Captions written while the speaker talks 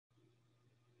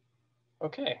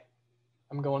Okay,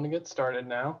 I'm going to get started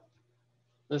now.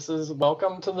 This is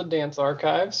Welcome to the Dance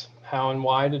Archives, How and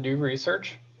Why to Do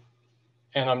Research.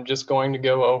 And I'm just going to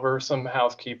go over some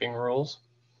housekeeping rules.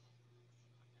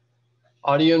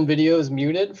 Audio and video is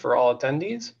muted for all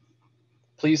attendees.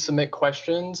 Please submit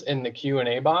questions in the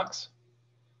Q&A box.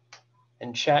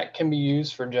 And chat can be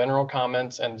used for general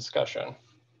comments and discussion.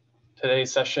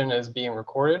 Today's session is being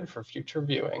recorded for future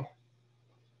viewing.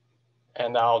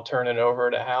 And I'll turn it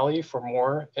over to Hallie for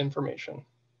more information.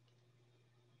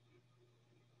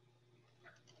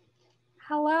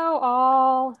 Hello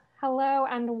all. Hello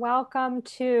and welcome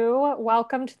to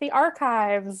the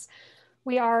Archives.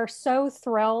 We are so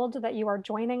thrilled that you are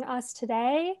joining us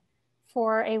today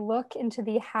for a look into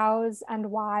the hows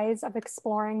and whys of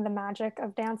exploring the magic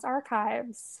of dance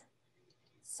archives.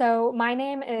 So my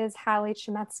name is Hallie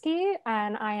Chemetsky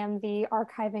and I am the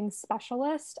archiving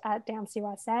specialist at Dance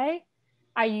USA.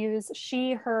 I use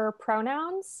she, her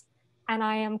pronouns, and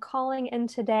I am calling in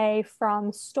today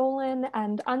from stolen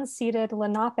and unceded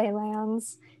Lenape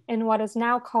lands in what is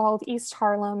now called East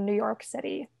Harlem, New York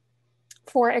City.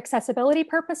 For accessibility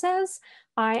purposes,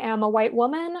 I am a white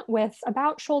woman with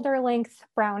about shoulder length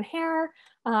brown hair.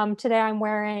 Today I'm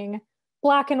wearing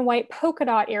black and white polka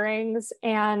dot earrings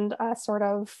and a sort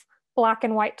of black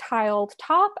and white tiled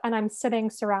top, and I'm sitting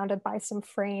surrounded by some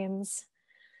frames.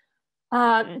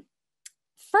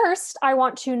 First, I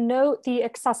want to note the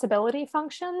accessibility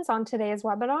functions on today's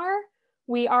webinar.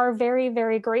 We are very,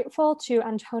 very grateful to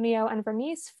Antonio and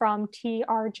Vernice from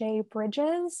TRJ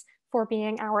Bridges for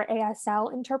being our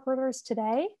ASL interpreters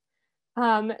today.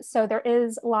 So there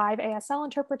is live ASL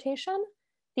interpretation.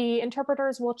 The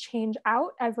interpreters will change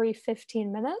out every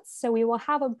 15 minutes. So we will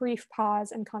have a brief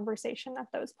pause in conversation at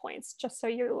those points, just so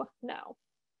you know.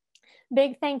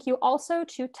 Big thank you also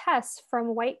to Tess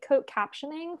from White Coat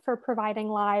Captioning for providing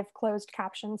live closed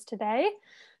captions today.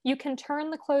 You can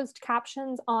turn the closed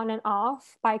captions on and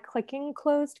off by clicking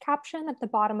closed caption at the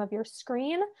bottom of your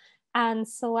screen and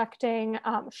selecting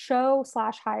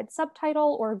show/hide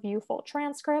subtitle or view full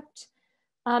transcript.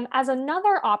 As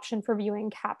another option for viewing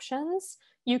captions,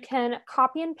 you can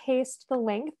copy and paste the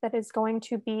link that is going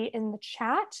to be in the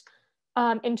chat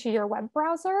into your web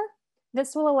browser.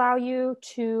 This will allow you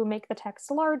to make the text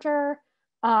larger,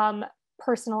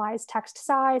 personalize text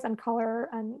size and color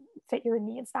and fit your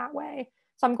needs that way.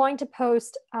 So I'm going to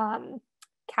post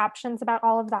captions about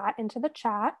all of that into the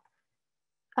chat.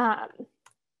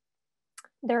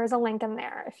 There is a link in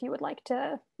there if you would like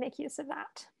to make use of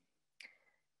that.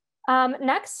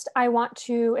 Next, I want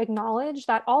to acknowledge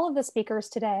that all of the speakers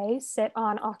today sit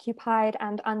on occupied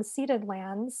and unceded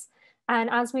lands. And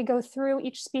as we go through,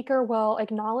 each speaker will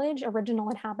acknowledge original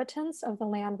inhabitants of the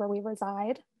land where we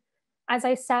reside. As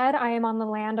I said, I am on the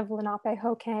land of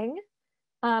Lenape-Hoking.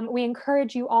 We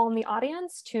encourage you all in the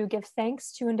audience to give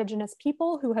thanks to Indigenous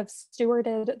people who have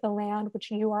stewarded the land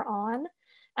which you are on,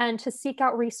 and to seek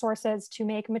out resources to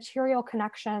make material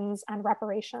connections and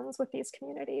reparations with these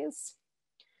communities.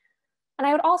 And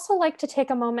I would also like to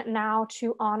take a moment now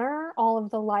to honor all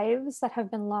of the lives that have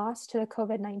been lost to the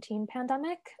COVID-19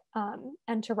 pandemic,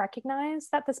 and to recognize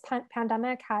that this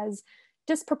pandemic has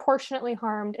disproportionately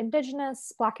harmed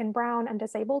Indigenous, Black and Brown, and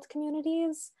disabled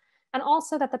communities, and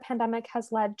also that the pandemic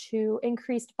has led to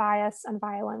increased bias and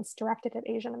violence directed at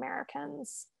Asian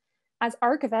Americans. As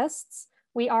archivists,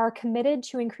 we are committed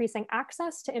to increasing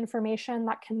access to information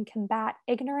that can combat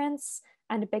ignorance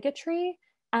and bigotry,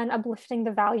 and uplifting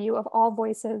the value of all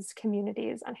voices,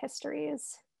 communities, and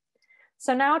histories.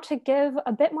 So now to give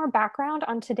a bit more background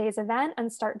on today's event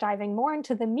and start diving more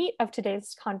into the meat of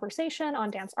today's conversation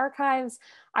on dance archives,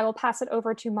 I will pass it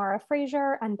over to Mara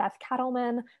Frazier and Beth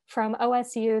Kettleman from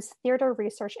OSU's Theater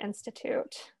Research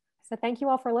Institute. So thank you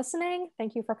all for listening.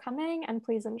 Thank you for coming, and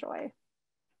please enjoy.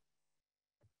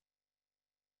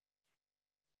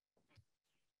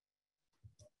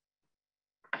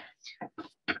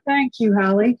 Thank you,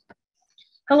 Hallie.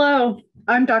 Hello,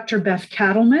 I'm Dr. Beth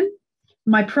Kettleman.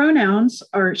 My pronouns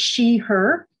are she,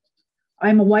 her.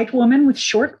 I'm a white woman with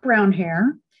short brown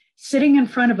hair, sitting in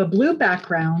front of a blue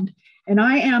background, and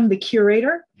I am the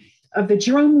curator of the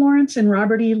Jerome Lawrence and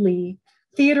Robert E. Lee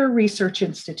Theater Research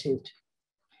Institute.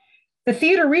 The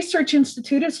Theater Research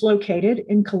Institute is located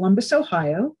in Columbus,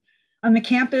 Ohio, on the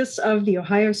campus of The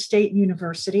Ohio State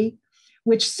University,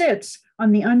 which sits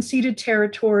on the unceded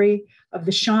territory of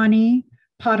the Shawnee,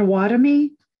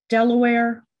 Potawatomi,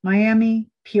 Delaware, Miami,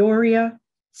 Peoria,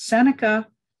 Seneca,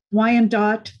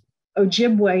 Wyandot,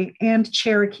 Ojibwe, and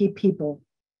Cherokee people.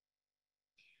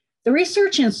 The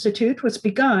Research Institute was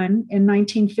begun in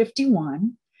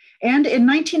 1951 and in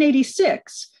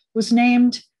 1986 was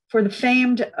named for the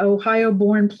famed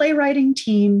Ohio-born playwriting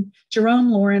team,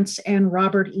 Jerome Lawrence and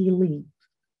Robert E. Lee.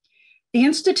 The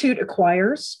Institute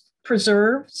acquires,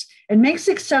 preserves, and makes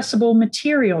accessible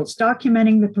materials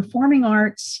documenting the performing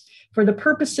arts for the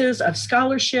purposes of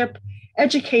scholarship,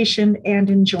 education, and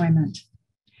enjoyment.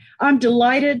 I'm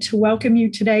delighted to welcome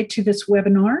you today to this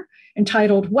webinar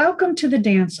entitled Welcome to the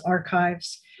Dance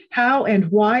Archives, How and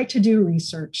Why to Do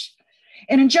Research.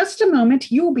 And in just a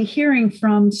moment, you will be hearing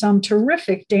from some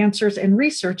terrific dancers and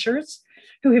researchers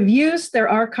who have used their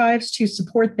archives to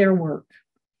support their work.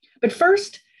 But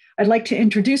first, I'd like to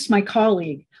introduce my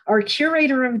colleague, our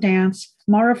curator of dance,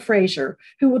 Mara Fraser,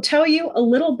 who will tell you a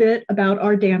little bit about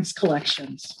our dance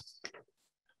collections.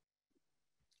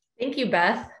 Thank you,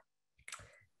 Beth.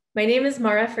 My name is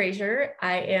Mara Fraser.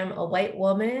 I am a white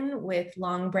woman with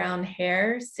long brown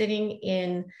hair sitting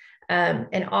in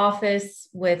an office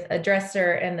with a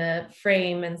dresser and a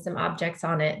frame and some objects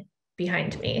on it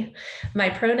behind me. My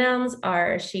pronouns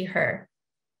are she, her.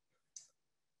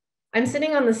 I'm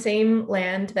sitting on the same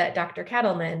land that Dr.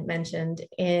 Cattleman mentioned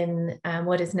in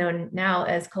what is known now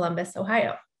as Columbus,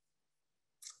 Ohio.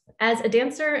 As a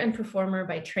dancer and performer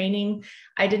by training,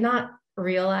 I did not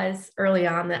realize early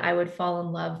on that I would fall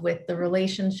in love with the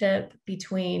relationship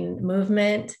between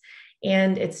movement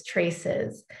and its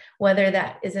traces, whether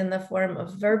that is in the form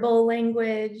of verbal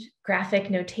language, graphic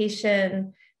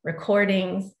notation,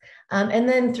 recordings, and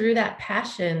then through that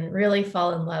passion, really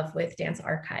fall in love with dance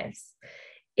archives.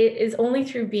 It is only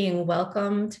through being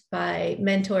welcomed by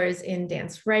mentors in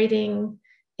dance writing,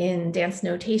 in dance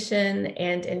notation,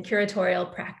 and in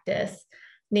curatorial practice,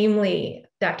 namely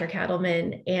Dr.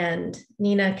 Cattleman and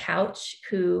Nina Couch,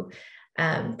 who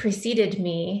preceded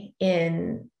me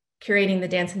in curating the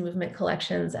dance and movement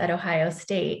collections at Ohio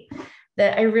State,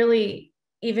 that I really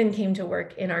even came to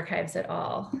work in archives at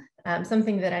all,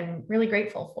 something that I'm really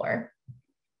grateful for.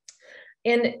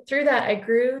 And through that, I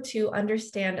grew to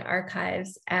understand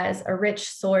archives as a rich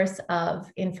source of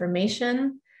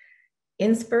information,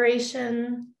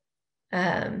 inspiration,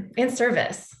 and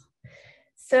service.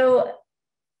 So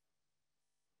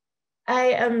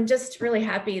I am just really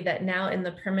happy that now in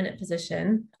the permanent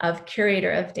position of curator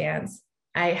of dance,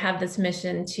 I have this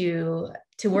mission to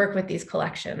work with these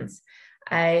collections.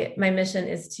 My mission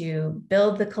is to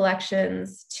build the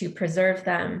collections, to preserve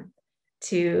them,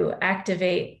 to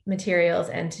activate materials,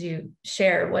 and to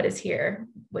share what is here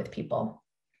with people.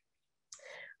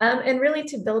 And really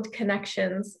to build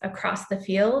connections across the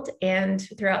field and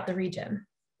throughout the region.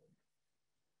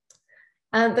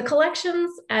 The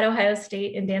collections at Ohio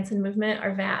State in dance and movement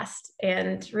are vast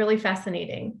and really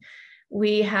fascinating.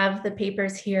 We have the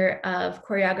papers here of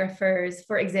choreographers,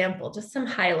 for example, just some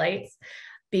highlights: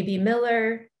 Baby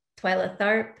Miller, Twyla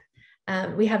Tharp.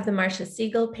 We have the Marcia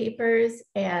Siegel papers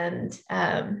and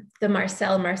the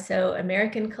Marcel Marceau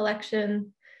American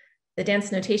collection, the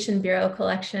Dance Notation Bureau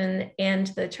collection, and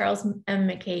the Charles M.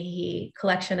 McCahey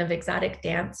collection of exotic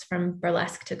dance from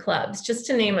burlesque to clubs, just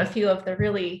to name a few of the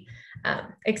really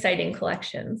exciting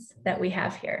collections that we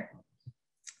have here.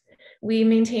 We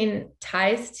maintain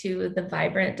ties to the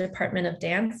vibrant Department of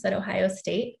Dance at Ohio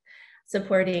State,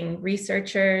 supporting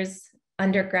researchers,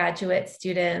 undergraduate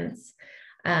students,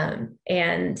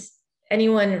 and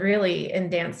anyone really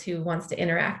in dance who wants to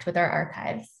interact with our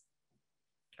archives.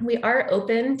 We are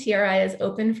open, TRI is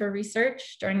open for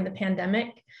research during the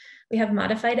pandemic. We have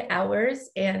modified hours,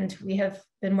 and we have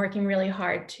been working really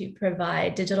hard to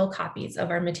provide digital copies of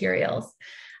our materials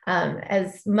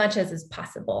as much as is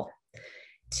possible.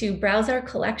 To browse our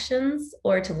collections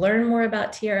or to learn more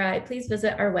about TRI, please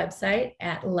visit our website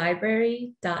at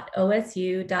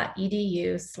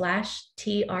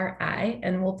library.osu.edu/TRI,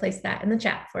 and we'll place that in the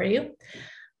chat for you.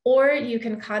 Or you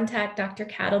can contact Dr.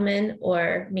 Cattleman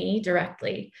or me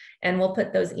directly, and we'll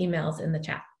put those emails in the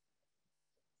chat.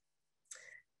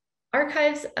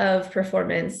 Archives of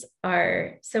performance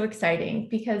are so exciting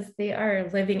because they are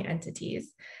living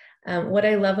entities. What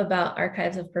I love about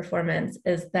archives of performance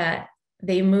is that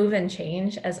they move and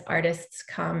change as artists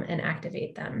come and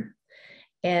activate them.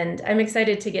 And I'm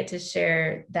excited to get to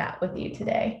share that with you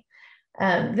today.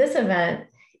 This event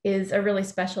is a really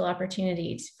special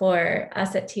opportunity for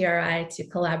us at TRI to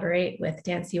collaborate with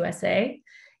Dance USA.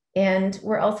 And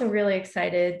we're also really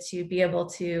excited to be able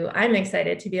to, I'm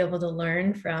excited to be able to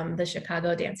learn from the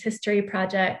Chicago Dance History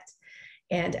Project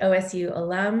and OSU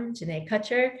alum, Jenai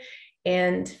Cutcher,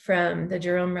 and from the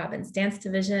Jerome Robbins Dance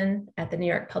Division at the New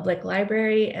York Public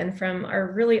Library, and from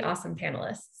our really awesome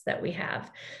panelists that we have.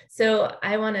 So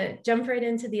I want to jump right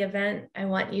into the event. I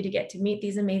want you to get to meet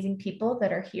these amazing people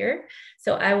that are here.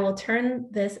 So I will turn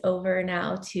this over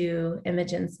now to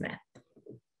Imogen Smith.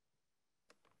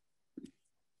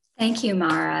 Thank you,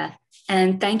 Mara.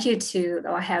 And thank you to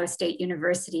Ohio State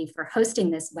University for hosting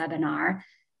this webinar.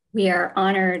 We are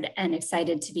honored and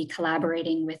excited to be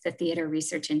collaborating with the Theater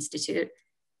Research Institute.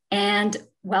 And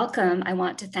welcome, I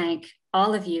want to thank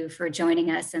all of you for joining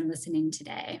us and listening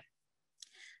today.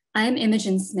 I'm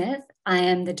Imogen Smith. I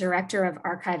am the Director of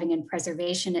Archiving and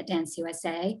Preservation at Dance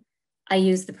USA. I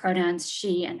use the pronouns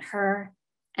she and her,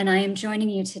 and I am joining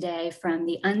you today from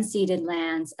the unceded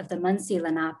lands of the Munsee,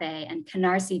 Lenape, and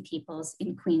Canarsie peoples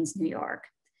in Queens, New York.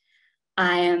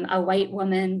 I am a white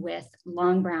woman with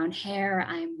long brown hair.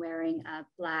 I'm wearing a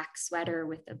black sweater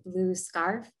with a blue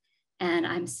scarf, and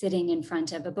I'm sitting in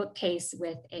front of a bookcase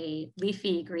with a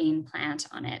leafy green plant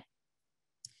on it.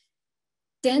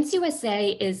 Dance USA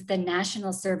is the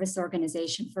national service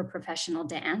organization for professional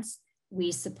dance.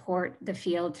 We support the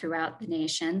field throughout the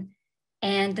nation.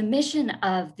 And the mission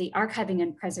of the Archiving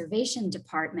and Preservation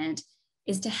Department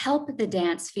is to help the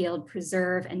dance field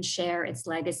preserve and share its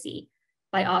legacy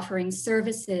by offering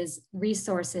services,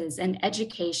 resources, and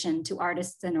education to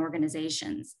artists and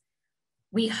organizations.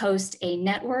 We host a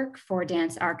network for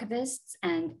dance archivists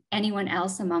and anyone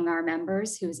else among our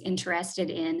members who's interested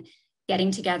in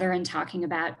getting together and talking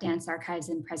about dance archives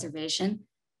and preservation.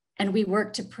 And we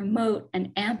work to promote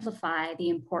and amplify the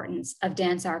importance of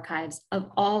dance archives of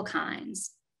all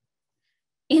kinds.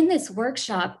 In this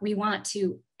workshop, we want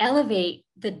to elevate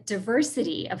the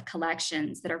diversity of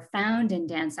collections that are found in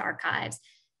dance archives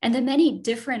and the many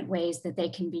different ways that they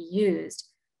can be used,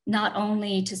 not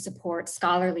only to support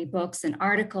scholarly books and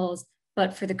articles,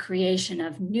 but for the creation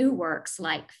of new works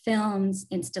like films,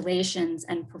 installations,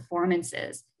 and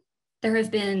performances. There have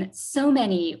been so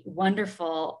many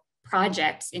wonderful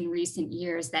projects in recent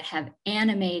years that have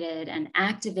animated and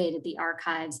activated the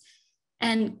archives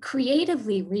and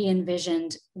creatively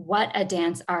re-envisioned what a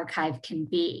dance archive can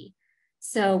be.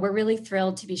 So we're really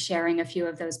thrilled to be sharing a few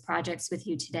of those projects with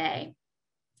you today.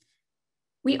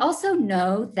 We also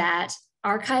know that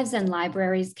archives and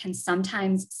libraries can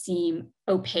sometimes seem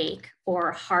opaque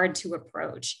or hard to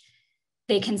approach.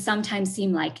 They can sometimes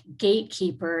seem like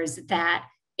gatekeepers that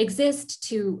exist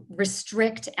to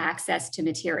restrict access to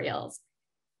materials.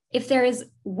 If there is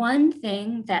one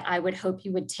thing that I would hope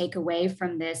you would take away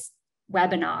from this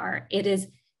webinar, it is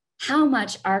how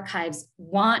much archives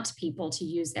want people to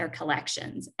use their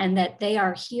collections and that they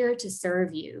are here to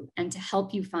serve you and to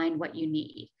help you find what you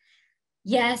need.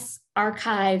 Yes,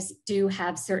 archives do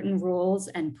have certain rules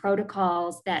and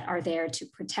protocols that are there to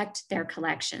protect their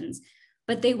collections,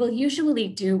 but they will usually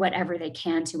do whatever they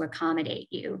can to accommodate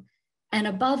you. And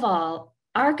above all,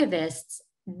 archivists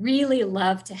really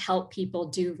love to help people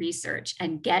do research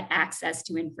and get access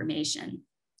to information.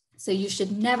 So you should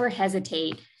never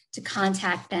hesitate to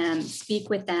contact them, speak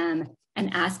with them,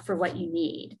 and ask for what you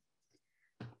need.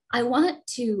 I want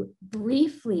to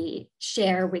briefly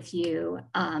share with you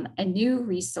a new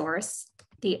resource,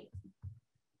 the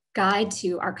Guide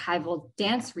to Archival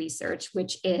Dance Research,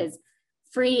 which is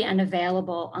free and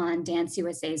available on Dance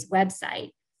USA's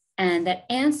website, and that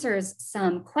answers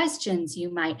some questions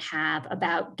you might have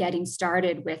about getting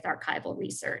started with archival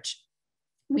research.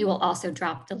 We will also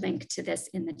drop the link to this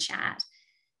in the chat.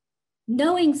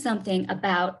 Knowing something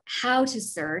about how to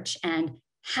search and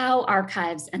how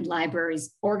archives and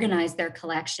libraries organize their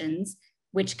collections,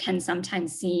 which can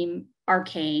sometimes seem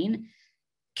arcane,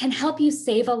 can help you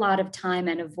save a lot of time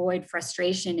and avoid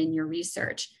frustration in your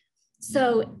research.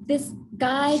 So this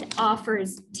guide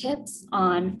offers tips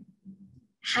on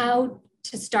how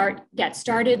to get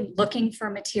started looking for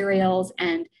materials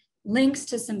and links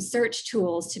to some search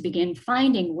tools to begin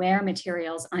finding where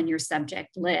materials on your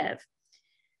subject live.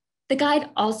 The guide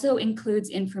also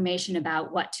includes information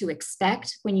about what to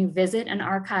expect when you visit an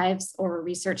archives or a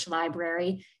research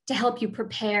library to help you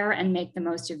prepare and make the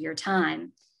most of your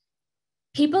time.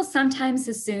 People sometimes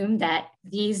assume that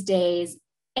these days,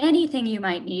 anything you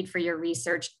might need for your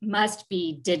research must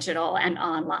be digital and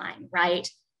online, right?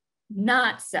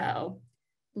 Not so.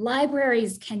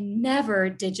 Libraries can never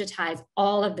digitize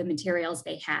all of the materials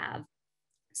they have.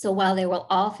 So while they will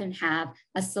often have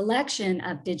a selection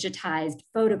of digitized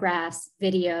photographs,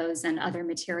 videos, and other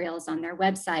materials on their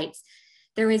websites,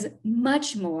 there is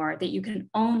much more that you can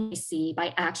only see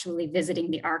by actually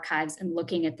visiting the archives and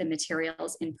looking at the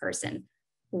materials in person,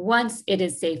 once it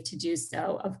is safe to do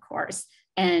so, of course.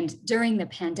 And during the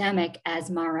pandemic, as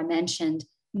Mara mentioned,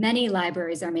 many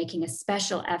libraries are making a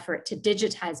special effort to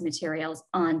digitize materials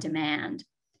on demand.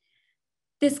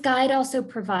 This guide also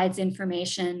provides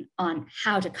information on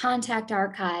how to contact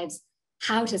archives,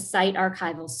 how to cite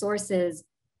archival sources,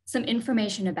 some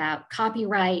information about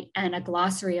copyright, and a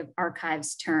glossary of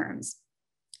archives terms.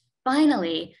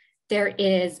 Finally, there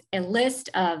is a list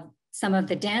of some of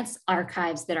the dance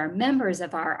archives that are members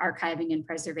of our Archiving and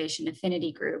Preservation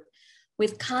Affinity Group,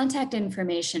 with contact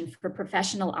information for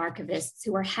professional archivists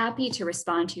who are happy to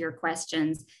respond to your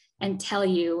questions and tell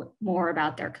you more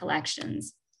about their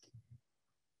collections.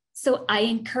 So I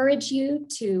encourage you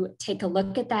to take a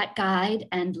look at that guide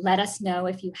and let us know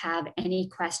if you have any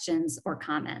questions or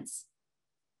comments.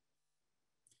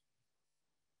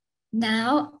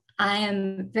 Now, I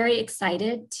am very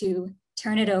excited to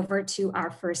turn it over to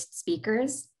our first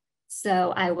speakers.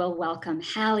 So I will welcome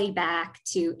Hallie back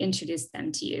to introduce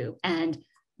them to you, and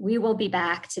we will be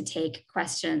back to take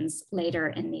questions later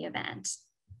in the event.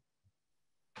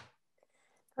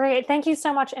 Great, thank you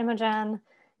so much, Imogen.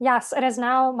 Yes, it is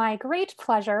now my great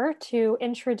pleasure to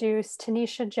introduce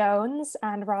Tanisha Jones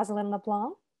and Rosalynde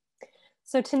LeBlanc.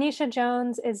 So Tanisha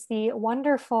Jones is the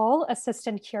wonderful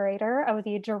assistant curator of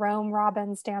the Jerome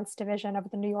Robbins Dance Division of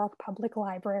the New York Public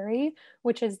Library,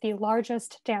 which is the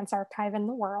largest dance archive in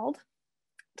the world.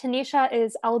 Tanisha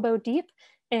is elbow deep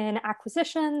in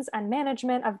acquisitions and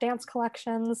management of dance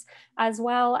collections, as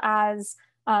well as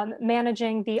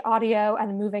managing the audio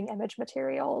and moving image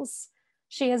materials.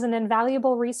 She is an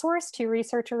invaluable resource to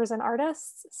researchers and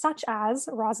artists, such as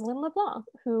Rosalynde LeBlanc,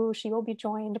 who she will be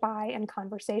joined by in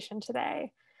conversation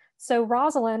today. So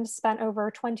Rosalynde spent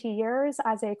over 20 years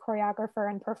as a choreographer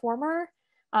and performer,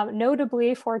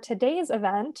 notably for today's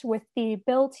event with the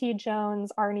Bill T.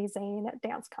 Jones Arnie Zane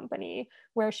Dance Company,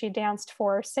 where she danced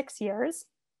for 6 years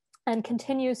and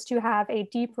continues to have a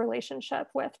deep relationship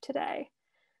with today.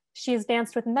 She has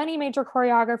danced with many major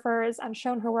choreographers and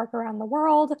shown her work around the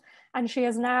world, and she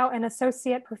is now an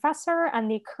associate professor and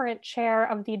the current chair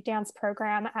of the dance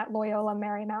program at Loyola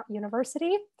Marymount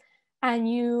University.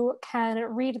 And you can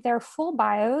read their full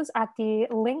bios at the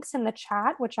links in the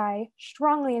chat, which I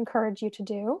strongly encourage you to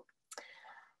do.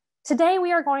 Today,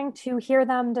 we are going to hear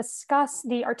them discuss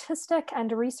the artistic and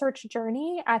research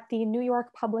journey at the New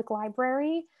York Public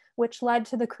Library, which led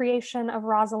to the creation of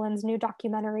Rosalynde's new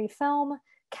documentary film,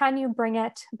 Can You Bring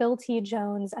It? Bill T.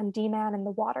 Jones and D-Man in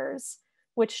the Waters,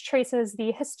 which traces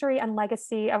the history and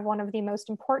legacy of one of the most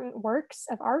important works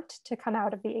of art to come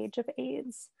out of the age of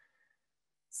AIDS.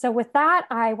 So with that,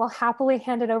 I will happily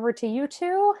hand it over to you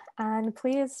two, and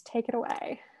please take it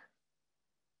away.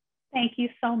 Thank you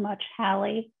so much,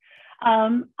 Hallie.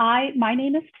 My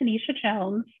name is Tanisha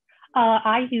Jones.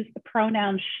 I use the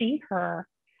pronoun she, her,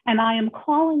 and I am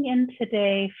calling in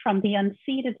today from the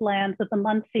unceded lands of the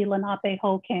Munsee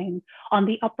Lenape-Hoking on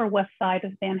the Upper West Side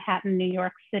of Manhattan, New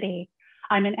York City.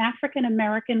 I'm an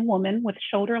African-American woman with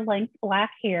shoulder-length black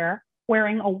hair,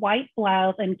 wearing a white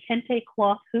blouse and kente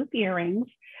cloth hoop earrings,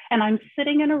 and I'm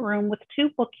sitting in a room with 2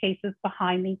 bookcases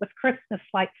behind me with Christmas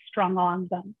lights strung on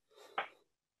them.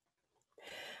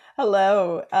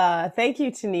 Hello, thank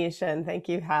you, Tanisha, and thank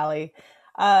you, Hallie.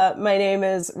 My name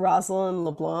is Rosalynde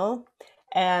LeBlanc,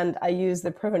 and I use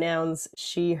the pronouns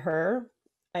she, her.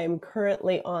 I am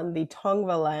currently on the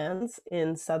Tongva lands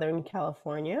in Southern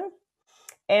California,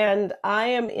 and I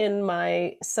am in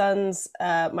my son's,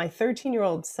 my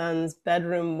 13-year-old son's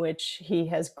bedroom, which he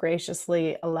has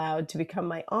graciously allowed to become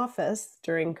my office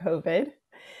during COVID.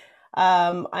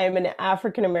 I am an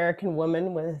African-American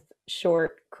woman with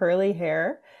short curly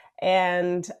hair,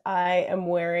 and I am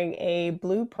wearing a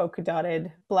blue polka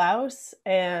dotted blouse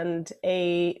and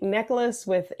a necklace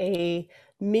with a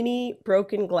mini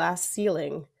broken glass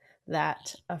ceiling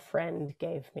that a friend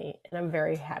gave me. And I'm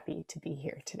very happy to be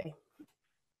here today.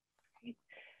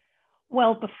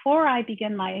 Well, before I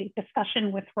begin my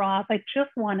discussion with Roz, I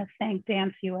just want to thank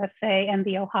Dance USA and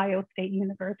the Ohio State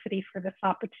University for this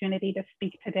opportunity to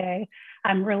speak today.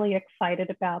 I'm really excited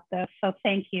about this, so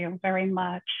thank you very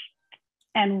much.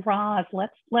 And Roz,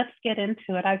 let's get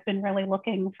into it. I've been really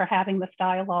looking for having this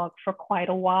dialogue for quite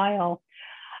a while.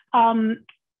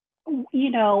 You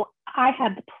know, I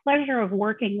had the pleasure of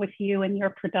working with you and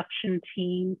your production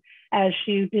team as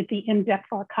you did the in-depth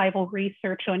archival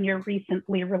research on your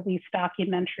recently released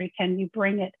documentary, Can You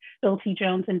Bring It? Bill T.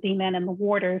 Jones and D-Man in the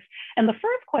Waters. And the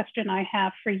first question I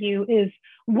have for you is,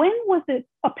 when was it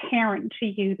apparent to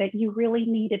you that you really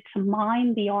needed to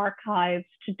mine the archives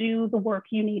to do the work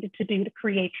you needed to do to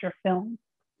create your film?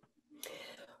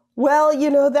 Well, you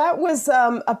know, that was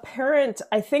apparent,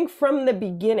 I think, from the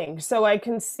beginning. So I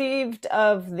conceived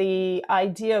of the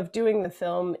idea of doing the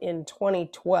film in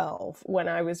 2012 when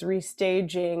I was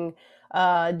restaging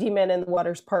D-Man in the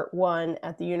Waters Part 1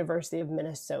 at the University of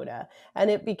Minnesota.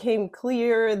 And it became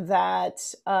clear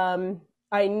that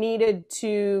I needed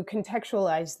to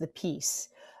contextualize the piece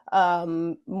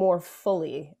more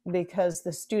fully because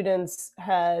the students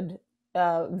had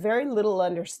very little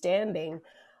understanding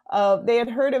they had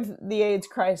heard of the AIDS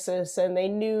crisis and they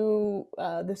knew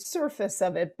the surface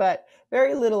of it, but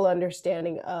very little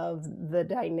understanding of the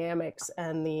dynamics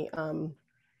and the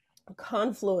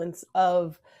confluence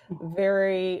of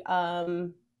very,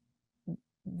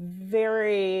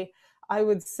 very, I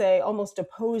would say, almost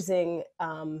opposing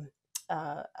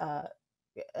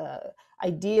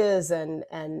ideas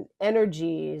and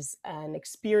energies and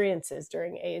experiences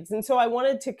during AIDS. And so I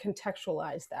wanted to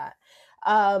contextualize that.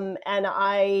 And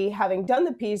I, having done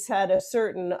the piece, had a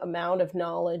certain amount of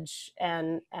knowledge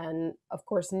and of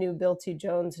course knew Bill T.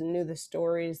 Jones and knew the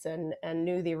stories and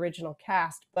knew the original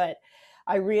cast. But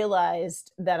I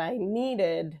realized that I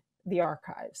needed the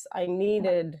archives. I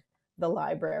needed the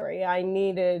library. I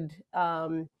needed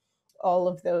all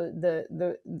of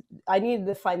I needed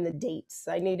to find the dates.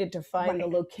 I needed to find the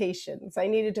locations. I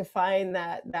needed to find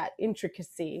that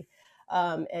intricacy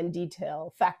and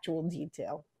detail, factual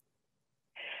detail.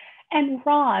 And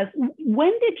Roz,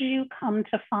 when did you come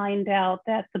to find out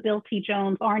that the Bill T.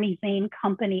 Jones Arnie Zane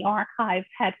Company archives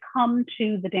had come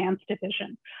to the dance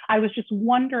division? I was just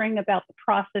wondering about the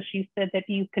process. You said that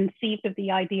you conceived of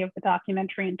the idea of the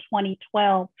documentary in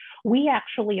 2012. We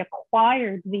actually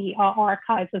acquired the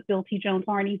archives of Bill T. Jones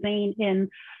Arnie Zane in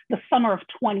the summer of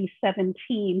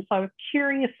 2017. So I was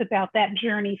curious about that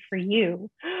journey for you.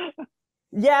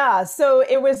 Yeah, so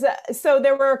it was, so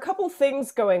there were a couple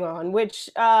things going on, which,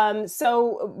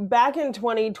 so back in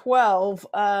 2012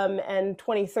 and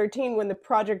 2013, when the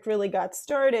project really got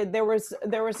started, there was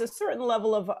a certain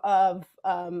level of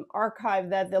archive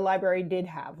that the library did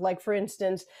have. Like, for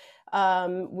instance,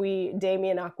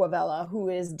 Damien Aquavella, who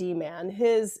is D-Man,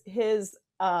 his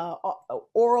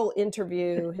oral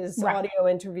interview, his audio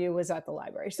interview was at the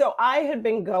library. So I had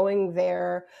been going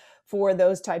there for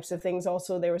those types of things.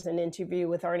 Also, there was an interview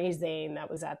with Arnie Zane that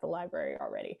was at the library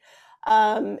already.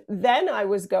 Then I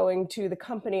was going to the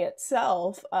company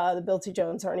itself, the Bill T.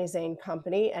 Jones Arnie Zane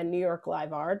Company and New York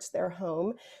Live Arts, their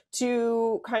home,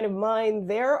 to kind of mine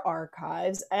their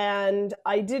archives. And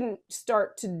I didn't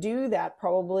start to do that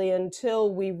probably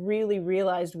until we really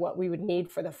realized what we would need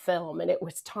for the film. And it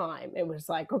was time. It was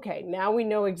like, okay, now we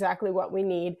know exactly what we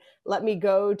need. Let me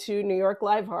go to New York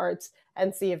Live Arts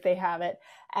and see if they have it.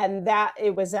 And that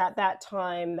it was at that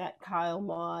time that Kyle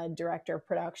Maud, director of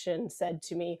production, said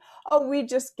to me, "Oh, we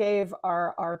just gave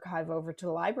our archive over to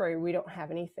the library. We don't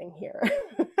have anything here."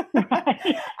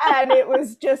 And it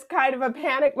was just kind of a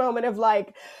panic moment of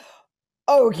like,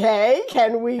 okay,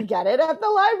 can we get it at the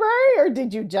library? Or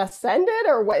did you just send it?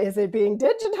 Or what, is it being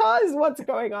digitized? What's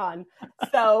going on?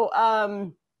 So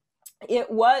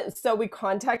so we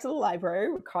contacted the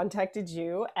library, we contacted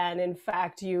you, and in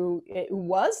fact, it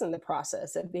was in the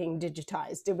process of being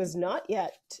digitized. It was not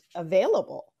yet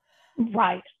available.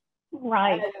 Right.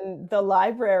 And the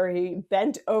library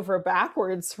bent over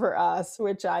backwards for us,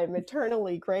 which I'm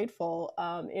eternally grateful,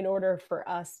 in order for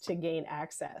us to gain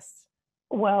access.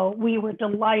 Well, we were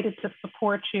delighted to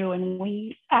support you, and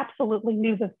we absolutely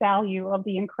knew the value of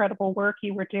the incredible work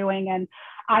you were doing. And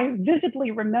I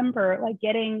vividly remember like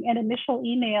getting an initial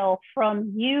email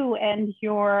from you and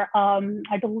your,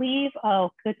 I believe,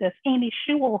 Amy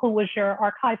Schewel, who was your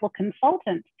archival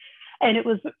consultant. And it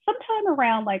was sometime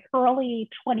around like early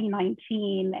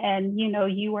 2019. And,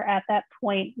 you were at that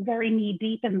point very knee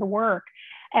deep in the work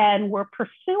and were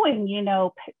pursuing,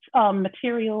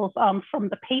 materials from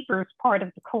the papers part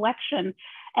of the collection.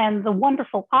 And the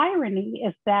wonderful irony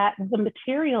is that the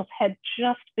materials had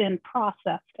just been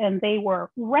processed and they were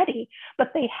ready,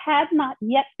 but they had not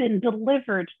yet been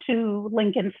delivered to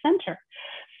Lincoln Center.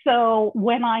 So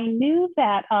when I knew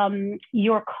that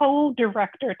your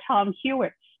co-director, Tom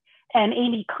Hewitt, and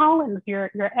Amy Collins, your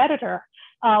editor,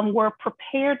 were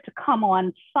prepared to come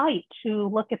on site to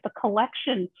look at the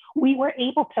collection, we were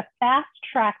able to fast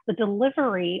track the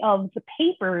delivery of the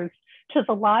papers to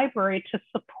the library to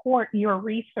support your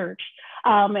research.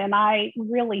 And I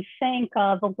really thank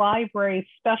the library's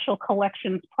special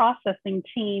collections processing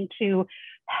team to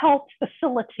help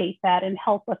facilitate that and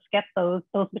help us get those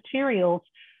materials,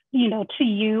 to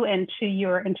you and to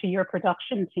your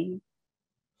production team.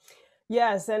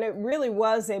 Yes, and it really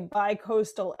was a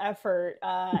bi-coastal effort.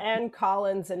 Ann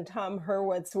Collins and Tom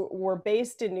Hurwitz were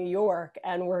based in New York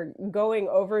and were going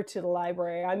over to the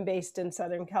library. I'm based in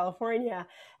Southern California.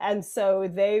 And so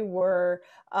they were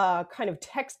kind of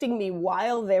texting me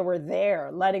while they were there,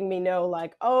 letting me know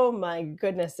like, oh my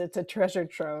goodness, it's a treasure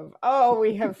trove. Oh,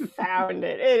 we have found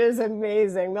it. It is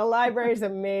amazing. The library is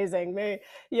amazing. They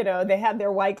had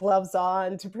their white gloves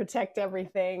on to protect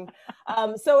everything.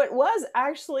 So it was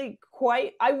actually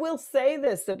I will say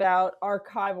this about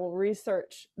archival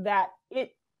research, that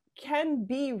it can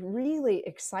be really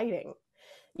exciting.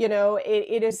 You know,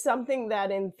 it is something that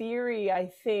in theory, I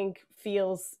think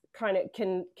feels kind of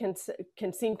can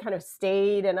seem kind of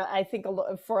staid. And I think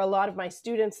for a lot of my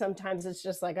students, sometimes it's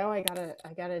just like, oh, I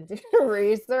gotta do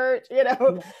research, you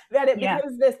know, that it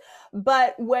becomes this.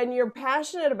 But when you're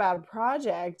passionate about a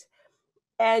project,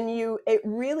 and it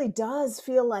really does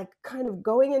feel like kind of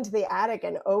going into the attic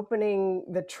and opening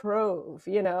the trove,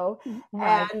 you know,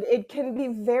 and it can be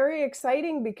very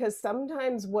exciting because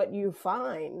sometimes what you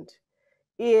find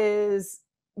is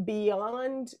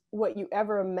beyond what you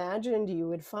ever imagined you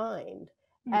would find.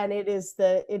 And it's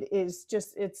like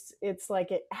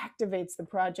it activates the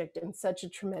project in such a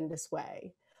tremendous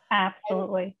way.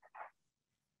 Absolutely. And,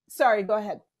 sorry, go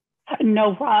ahead.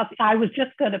 No, Rob, I was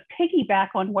just going to piggyback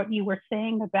on what you were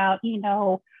saying about,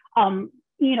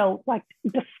 like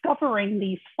discovering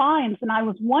these finds. And I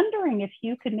was wondering if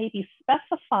you could maybe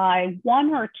specify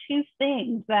one or two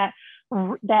things that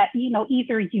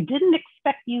either you didn't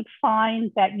expect you'd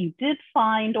find, that you did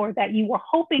find, or that you were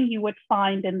hoping you would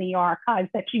find in the archives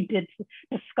that you did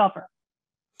discover.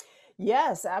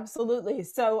 Yes, absolutely.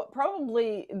 So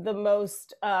probably the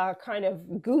most kind of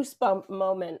goosebump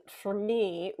moment for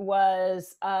me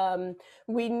was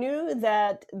we knew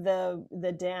that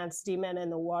the dance D-Men in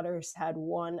the Waters had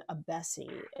won a Bessie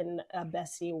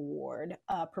Award,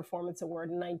 Performance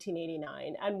Award in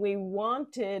 1989. And we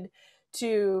wanted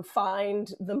to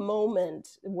find the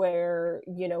moment where,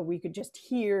 you know, we could just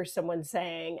hear someone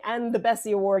saying, and the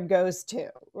Bessie Award goes to,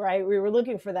 right? We were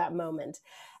looking for that moment.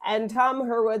 And Tom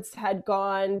Hurwitz had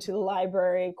gone to the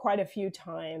library quite a few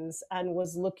times and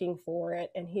was looking for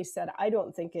it. And he said, I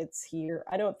don't think it's here.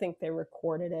 I don't think they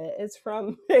recorded it. It's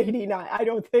from 89. I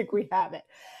don't think we have it.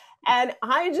 And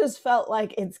I just felt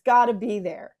like it's got to be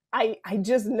there. I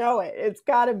just know it. It's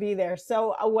got to be there.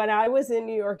 So when I was in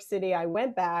New York City, I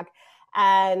went back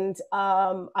and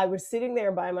I was sitting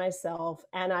there by myself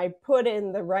and I put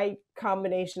in the right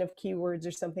combination of keywords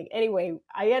or something. Anyway,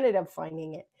 I ended up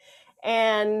finding it.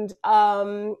 And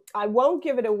I won't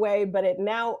give it away, but it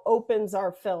now opens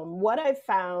our film. What I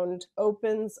found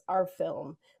opens our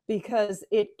film because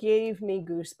it gave me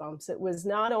goosebumps. It was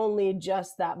not only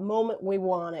just that moment we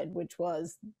wanted, which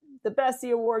was the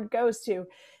Bessie Award goes to,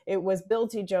 it was Bill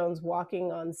T. Jones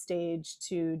walking on stage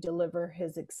to deliver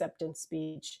his acceptance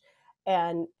speech.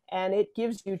 And it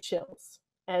gives you chills,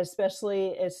 and especially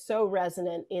is so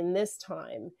resonant in this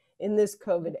time, in this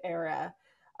COVID era.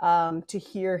 To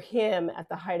hear him at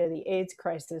the height of the AIDS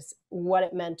crisis, what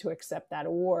it meant to accept that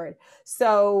award.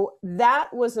 So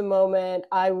that was a moment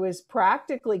I was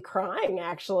practically crying,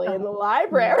 actually, in the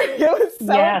library. It was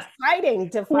so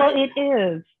exciting to find. Well, it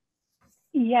is.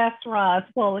 Yes, Roz.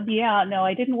 Well, yeah, no,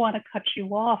 I didn't want to cut you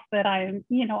off, but I'm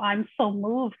so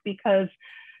moved because,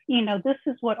 this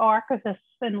is what archivists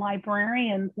and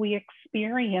librarians, we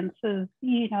experience as,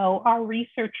 our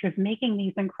researchers making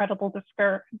these incredible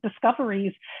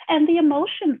discoveries and the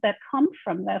emotions that come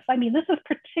from this. I mean, this is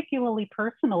particularly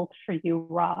personal for you,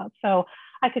 Roz, so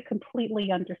I could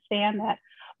completely understand that.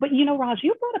 But, Roz,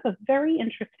 you brought up a very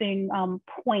interesting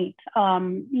point,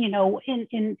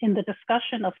 in the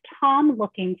discussion of Tom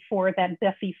looking for that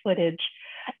Bessie footage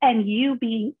and you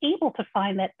being able to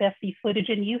find that Bessie footage.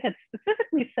 And you had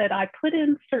specifically said, I put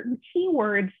in certain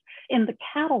keywords in the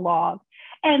catalog.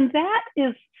 And that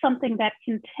is something that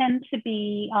can tend to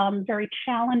be very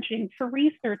challenging for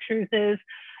researchers is,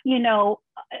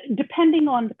 depending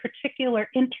on the particular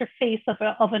interface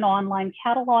of an online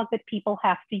catalog that people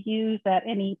have to use at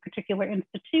any particular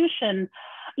institution,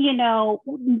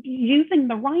 using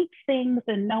the right things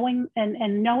and knowing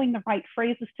the right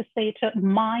phrases to say to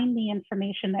mine the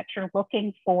information that you're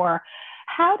looking for.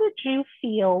 How did you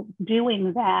feel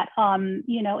doing that,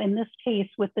 in this case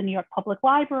with the New York Public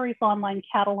Library's online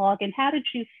catalog, and how did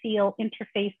you feel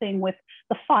interfacing with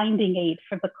the finding aid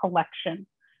for the collection?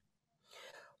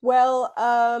 Well,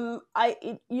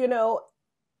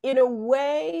 in a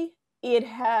way, it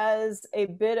has a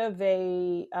bit of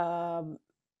a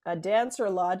dancer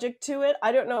logic to it.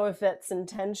 I don't know if that's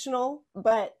intentional,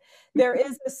 but there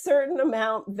is a certain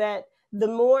amount that the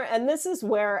more, and this is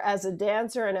where as a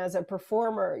dancer and as a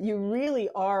performer, you really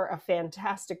are a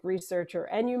fantastic researcher,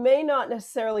 and you may not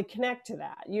necessarily connect to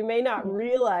that. You may not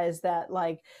realize that,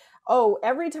 like, oh,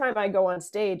 every time I go on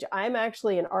stage, I'm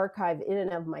actually an archive in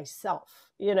and of myself,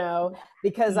 you know,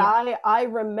 because I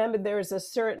remember there's a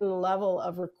certain level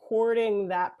of recording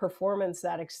that performance,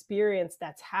 that experience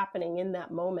that's happening in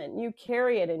that moment. You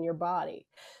carry it in your body.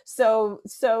 So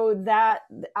that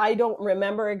I don't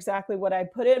remember exactly what I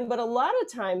put in, but a lot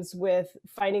of times with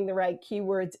finding the right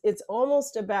keywords, it's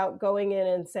almost about going in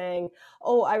and saying,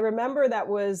 oh, I remember that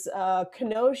was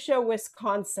Kenosha,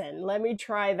 Wisconsin. Let me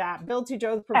try that. Bill T.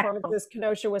 Jones' performance is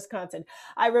Kenosha, Wisconsin.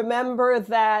 I remember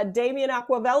that Damien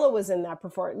Aquavella was in that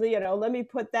performance. You know, let me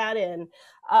put that in,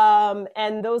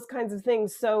 and those kinds of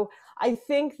things. So I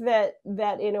think that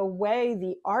in a way,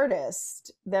 the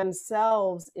artist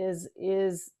themselves is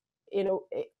you know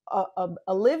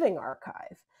a living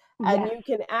archive. And you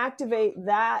can activate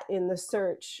that in the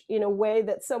search in a way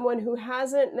that someone who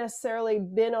hasn't necessarily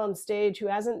been on stage, who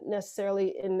hasn't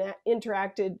necessarily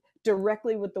interacted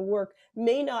directly with the work,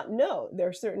 may not know. There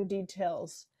are certain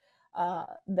details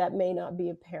that may not be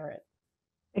apparent.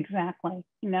 Exactly.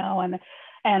 You know,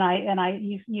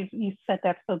 you said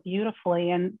that so beautifully.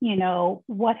 And, you know,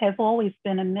 what has always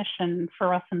been a mission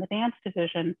for us in the dance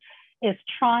division is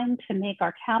trying to make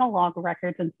our catalog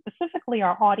records, and specifically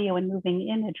our audio and moving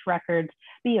image records,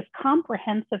 be as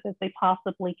comprehensive as they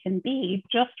possibly can be,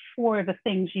 just for the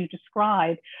things you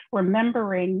described,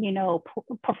 remembering, you know,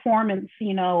 performance,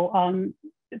 you know,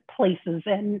 places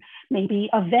and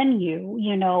maybe a venue,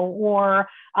 you know, or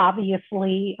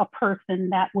obviously a person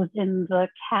that was in the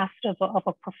cast of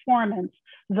a performance,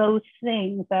 those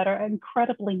things that are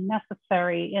incredibly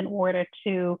necessary in order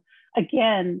to,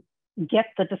 again, get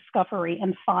the discovery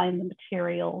and find the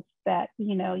materials that,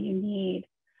 you know, you need.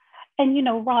 And, you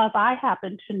know, Roz, I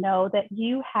happen to know that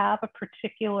you have a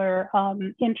particular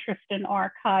interest in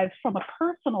archives from a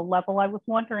personal level. I was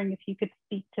wondering if you could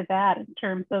speak to that in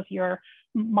terms of your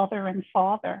mother and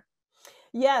father.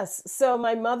 Yes. So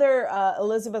my mother,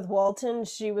 Elizabeth Walton,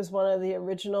 she was one of the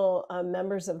original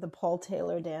members of the Paul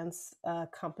Taylor Dance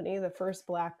Company, the first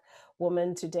Black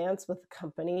woman to dance with the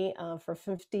company for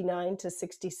 59 to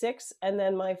 66. And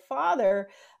then my father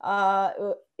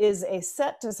is a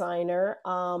set designer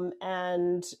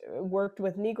and worked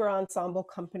with Negro Ensemble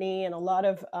Company and a lot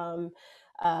of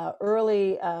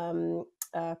early kind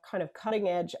of cutting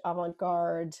edge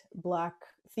avant-garde Black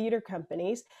theater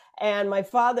companies. And my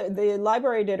father, the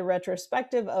library did a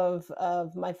retrospective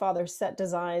of my father's set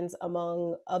designs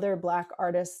among other Black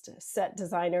artist set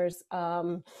designers.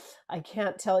 I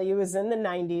can't tell you, it was in the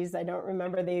 90s. I don't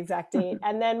remember the exact date.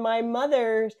 And then my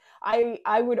mother,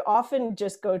 I would often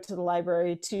just go to the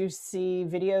library to see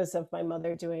videos of my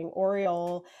mother doing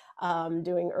Oriole,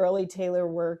 doing early Taylor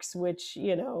works, which,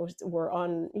 you know, were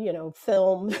on, you know,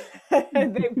 film.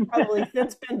 They've probably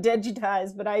since been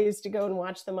digitized, but I used to go and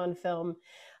watch them on film.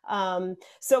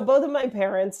 So both of my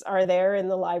parents are there in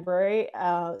the library.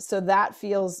 So that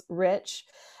feels rich.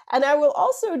 And I will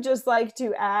also just like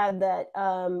to add that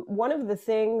one of the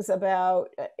things about,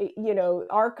 you know,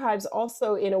 archives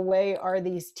also in a way are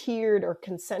these tiered or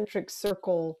concentric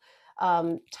circle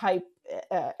type.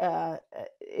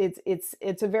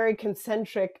 It's a very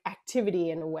concentric activity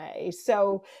in a way.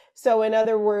 So in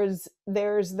other words,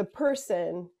 there's the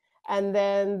person, and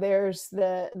then there's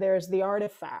the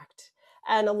artifact.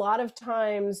 And a lot of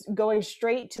times going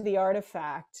straight to the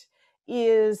artifact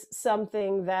is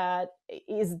something that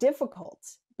is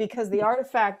difficult because the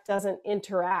artifact doesn't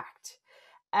interact.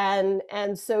 And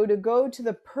so to go to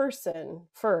the person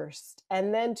first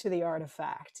and then to the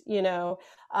artifact, you know,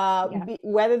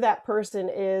 whether that person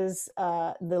is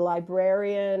the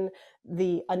librarian,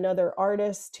 another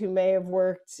artist who may have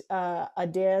worked, a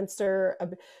dancer,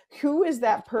 who is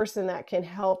that person that can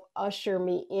help usher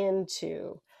me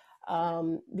into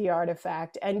the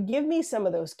artifact and give me some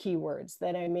of those keywords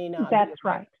that I may not. That's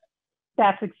right.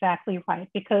 That's exactly right.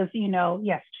 Because, you know,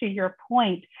 yes, to your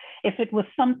point, if it was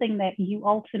something that you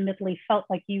ultimately felt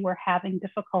like you were having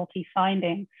difficulty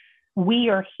finding, we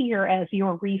are here as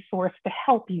your resource to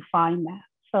help you find that.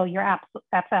 So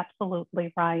that's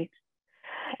absolutely right.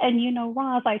 And, you know,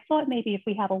 Roz, I thought maybe if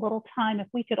we had a little time, if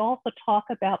we could also talk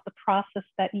about the process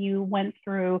that you went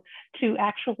through to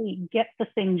actually get the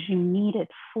things you needed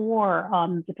for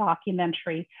the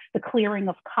documentary, the clearing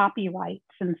of copyrights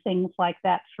and things like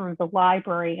that through the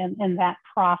library, and that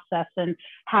process and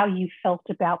how you felt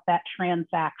about that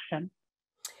transaction.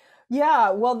 Yeah,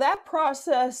 well, that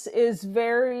process is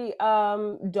very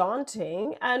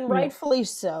daunting, and rightfully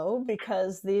so,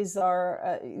 because these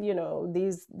are, you know,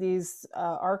 these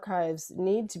archives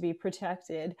need to be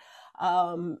protected,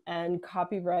 and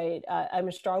copyright. I'm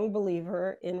a strong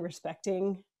believer in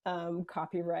respecting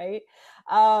copyright.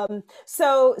 Yes,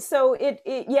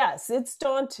 it's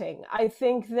daunting. I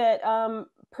think that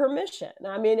permission.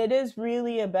 I mean, it is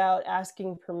really about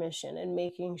asking permission and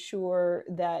making sure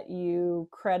that you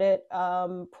credit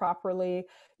properly,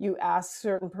 you ask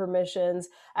certain permissions,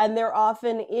 and there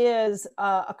often is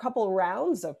a couple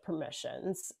rounds of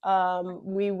permissions.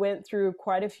 We went through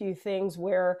quite a few things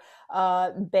where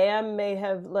BAM may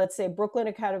have, let's say, Brooklyn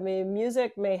Academy of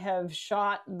Music may have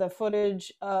shot the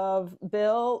footage of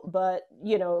Bill, but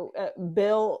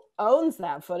Bill owns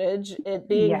that footage, it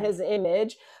being his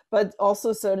image, but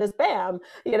also so does BAM.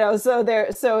 So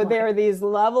there are these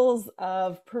levels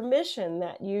of permission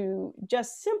that you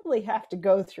just simply have to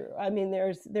go through. I mean,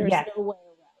 there's no way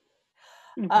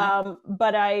around it.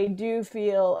 But I do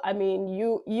feel, I mean,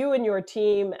 you and your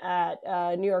team at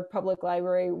New York Public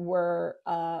Library were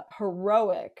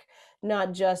heroic,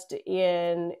 not just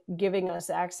in giving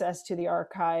us access to the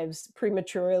archives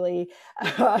prematurely,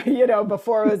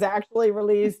 before it was actually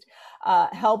released,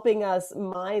 helping us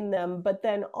mine them, but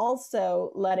then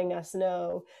also letting us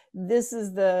know these are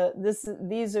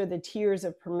the tiers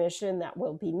of permission that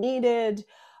will be needed.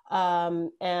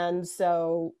 And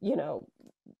so,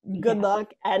 good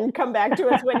luck and come back to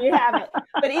us when you have it.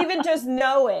 But even just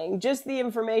knowing, just the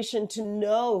information to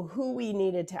know who we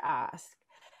needed to ask.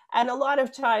 And a lot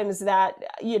of times that,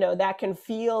 that can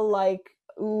feel like,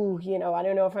 ooh, I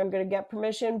don't know if I'm going to get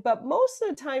permission, but most of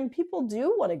the time people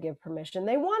do want to give permission.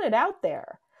 They want it out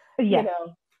there. Yes,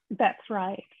 that's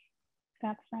right.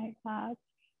 That's right, Bob.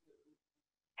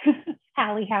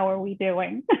 Hallie, how are we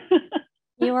doing?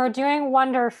 You are doing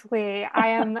wonderfully. I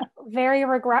am very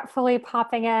regretfully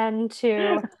popping in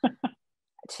to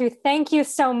thank you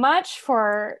so much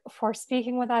for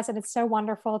speaking with us. And it's so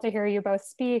wonderful to hear you both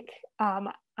speak.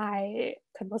 I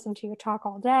could listen to you talk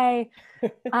all day.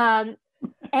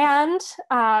 And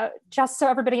just so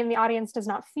everybody in the audience does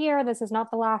not fear, this is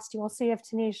not the last you will see of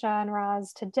Tanisha and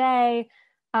Roz today.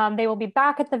 They will be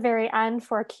back at the very end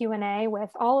for a Q&A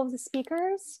with all of the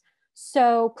speakers.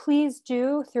 So please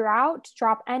do throughout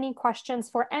drop any questions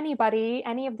for anybody,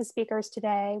 any of the speakers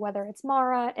today, whether it's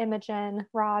Mara, Imogen,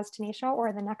 Roz, Tanisha,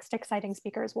 or the next exciting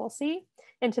speakers we'll see,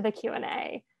 into the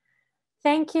Q&A.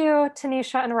 Thank you,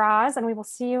 Tanisha and Roz, and we will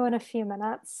see you in a few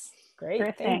minutes.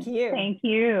 Great, thank you. Thank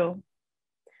you.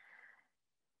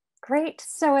 Great,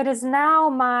 so it is now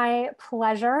my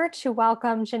pleasure to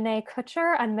welcome Jenai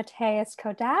Cutcher and Matthias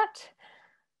Kodat.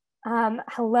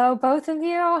 Hello, both of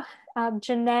you.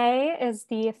 Jenai is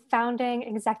the founding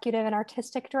executive and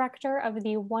artistic director of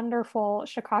the wonderful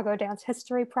Chicago Dance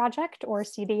History Project, or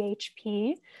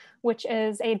CDHP, which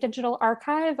is a digital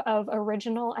archive of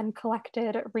original and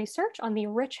collected research on the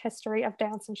rich history of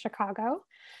dance in Chicago.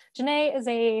 Jenai is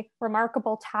a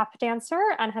remarkable tap dancer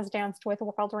and has danced with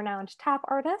world-renowned tap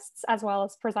artists, as well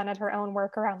as presented her own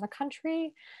work around the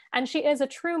country. And she is a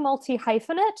true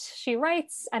multi-hyphenate. She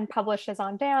writes and publishes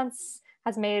on dance,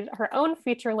 has made her own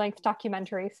feature-length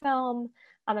documentary film,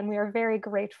 and we are very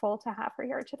grateful to have her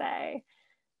here today.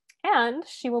 And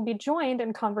she will be joined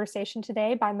in conversation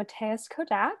today by Matthias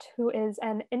Kodat, who is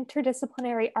an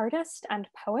interdisciplinary artist and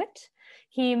poet.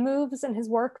 He moves in his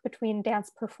work between dance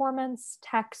performance,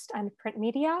 text, and print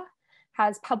media,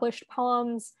 has published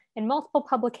poems in multiple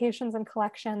publications and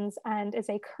collections, and is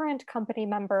a current company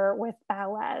member with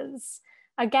Ballez.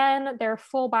 Again, their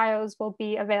full bios will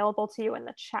be available to you in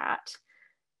the chat.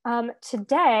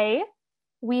 Today,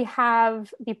 we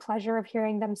have the pleasure of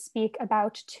hearing them speak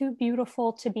about Too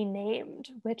Beautiful to Be Named,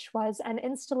 which was an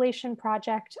installation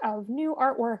project of new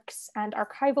artworks and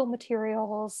archival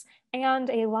materials and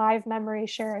a live memory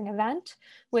sharing event,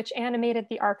 which animated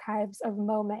the archives of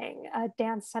Moming, a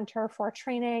dance center for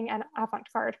training and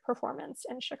avant-garde performance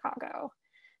in Chicago.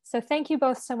 So thank you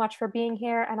both so much for being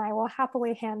here, and I will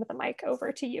happily hand the mic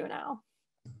over to you now.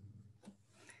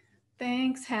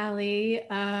 Thanks, Hallie.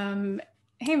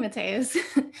 Hey, Matthias.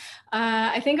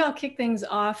 I think I'll kick things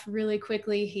off really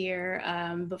quickly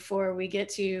here before we get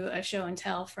to a show and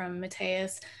tell from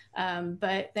Matthias.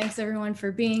 But thanks everyone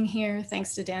for being here.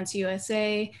 Thanks to Dance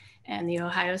USA and the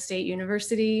Ohio State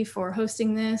University for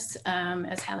hosting this.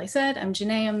 As Hallie said, I'm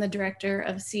Jenai. I'm the director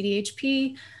of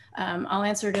CDHP. I'll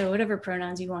answer to whatever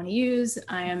pronouns you want to use.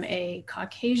 I am a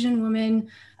Caucasian woman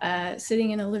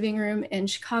sitting in a living room in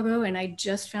Chicago, and I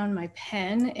just found my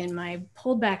pen in my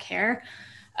pulled back hair.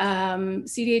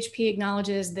 CDHP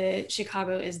acknowledges that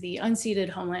Chicago is the unceded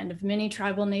homeland of many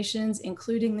tribal nations,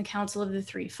 including the Council of the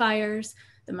Three Fires,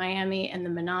 the Miami, and the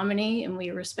Menominee, and we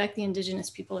respect the indigenous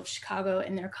people of Chicago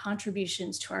and their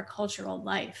contributions to our cultural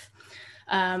life.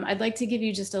 I'd like to give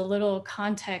you just a little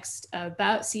context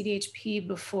about CDHP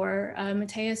before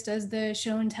Matthias does the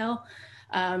show and tell.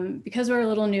 Because we're a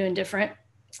little new and different,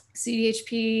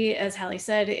 CDHP, as Hallie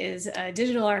said, is a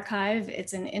digital archive.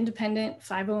 It's an independent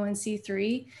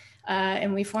 501c3,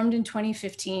 and we formed in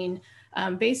 2015,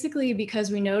 basically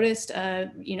because we noticed,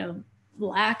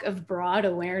 lack of broad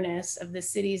awareness of the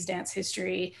city's dance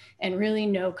history and really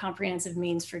no comprehensive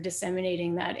means for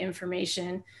disseminating that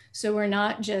information. So we're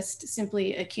not just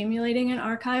simply accumulating an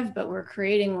archive, but we're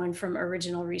creating one from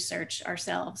original research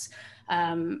ourselves.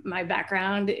 My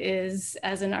background is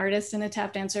as an artist and a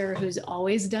tap dancer who's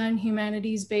always done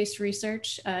humanities-based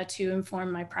research to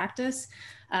inform my practice.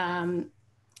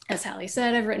 As Hallie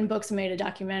said, I've written books and made a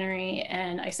documentary,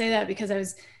 and I say that because I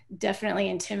was definitely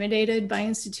intimidated by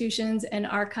institutions and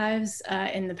archives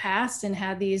in the past and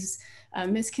had these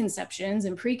misconceptions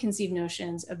and preconceived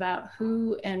notions about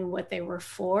who and what they were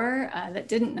for that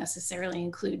didn't necessarily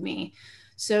include me.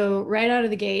 So right out of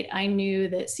the gate, I knew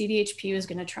that CDHP was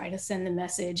going to try to send the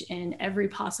message in every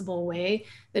possible way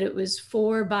that it was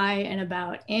for, by, and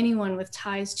about anyone with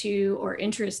ties to or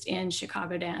interest in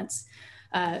Chicago dance.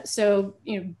 So,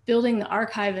 building the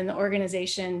archive and the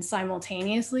organization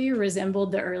simultaneously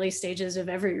resembled the early stages of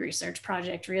every research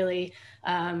project, really,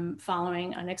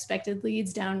 following unexpected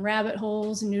leads down rabbit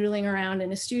holes, noodling around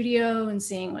in a studio and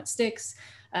seeing what sticks,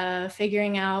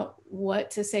 figuring out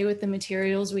what to say with the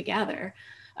materials we gather.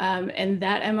 And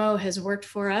that MO has worked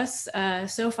for us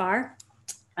so far.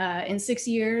 In 6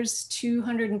 years,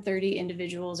 230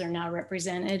 individuals are now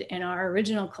represented in our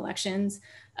original collections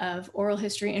of oral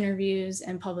history interviews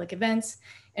and public events.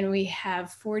 And we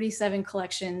have 47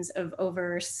 collections of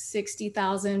over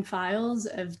 60,000 files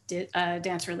of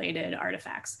dance-related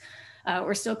artifacts.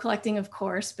 We're still collecting, of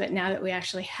course, but now that we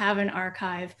actually have an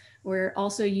archive, we're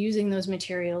also using those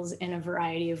materials in a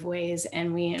variety of ways,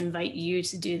 and we invite you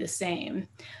to do the same.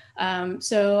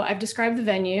 So I've described the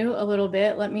venue a little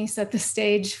bit. Let me set the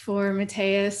stage for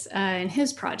Matthias and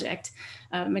his project.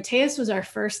 Matthias was our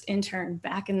first intern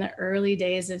back in the early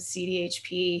days of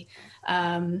CDHP.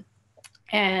 And,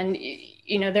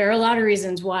 there are a lot of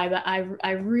reasons why, but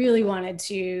I really wanted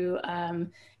to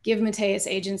give Matthias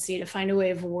agency to find a way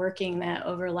of working that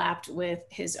overlapped with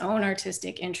his own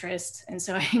artistic interests. And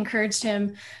so I encouraged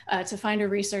him to find a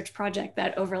research project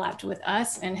that overlapped with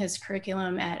us and his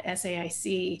curriculum at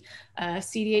SAIC.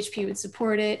 CDHP would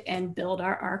support it and build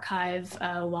our archive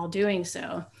while doing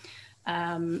so.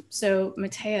 So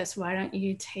Matthias, why don't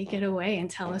you take it away and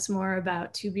tell us more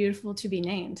about Too Beautiful to Be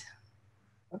Named?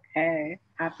 Okay,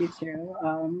 happy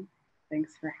to.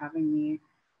 Thanks for having me.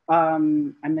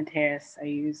 I'm Matthias. I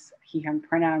use he, him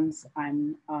pronouns.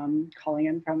 I'm calling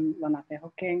in from Lenape,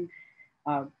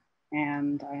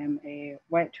 and I am a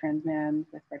white trans man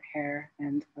with red hair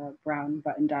and a brown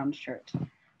button-down shirt.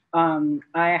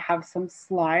 I have some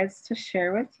slides to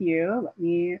share with you. Let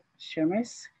me share my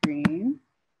screen.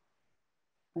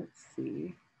 Let's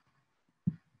see.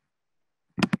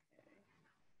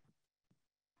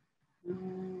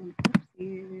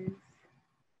 Oopsies.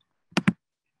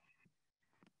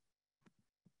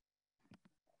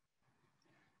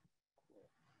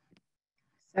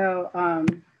 So,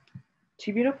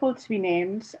 Too Beautiful to Be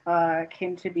Named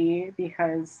came to be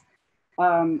because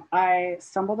I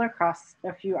stumbled across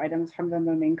a few items from the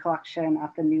Moming collection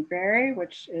at the Newberry,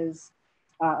 which is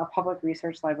a public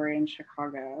research library in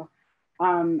Chicago.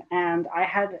 And I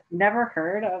had never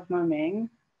heard of Moming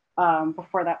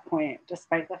before that point,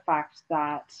 despite the fact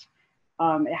that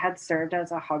it had served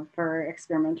as a hub for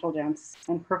experimental dance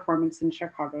and performance in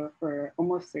Chicago for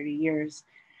almost 30 years.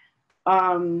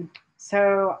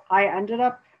 So I ended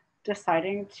up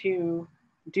deciding to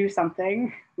do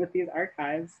something with these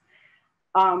archives,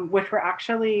 which were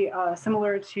actually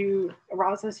similar to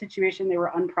Rosa's situation. They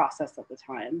were unprocessed at the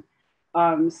time.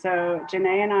 So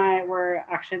Jenai and I were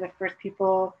actually the first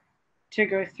people to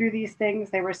go through these things.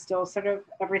 They were still sort of,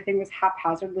 everything was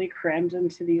haphazardly crammed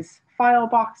into these file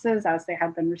boxes as they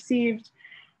had been received,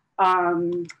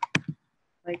 like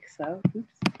so,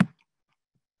 oops,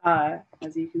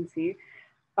 as you can see.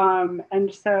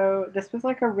 And so this was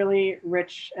like a really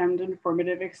rich and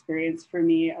informative experience for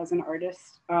me as an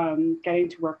artist, getting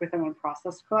to work with an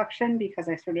unprocessed collection, because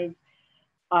I sort of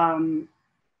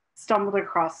stumbled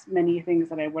across many things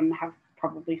that I wouldn't have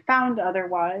probably found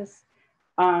otherwise.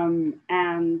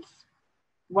 And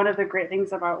one of the great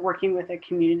things about working with a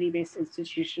community-based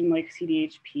institution like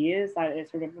CDHP is that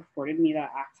it sort of afforded me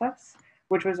that access,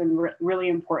 which was really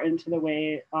important to the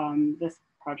way this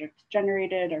project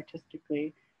generated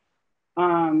artistically.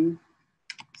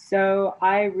 So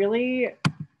I really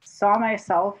saw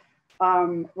myself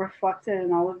reflected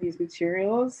in all of these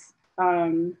materials.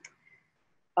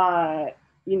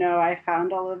 you know, I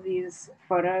found all of these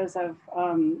photos of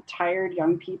tired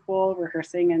young people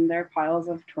rehearsing in their piles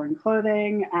of torn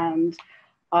clothing, and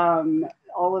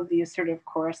all of these sort of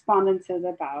correspondences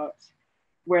about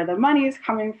where the money is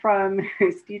coming from,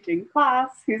 who's teaching class,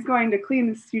 who's going to clean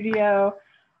the studio,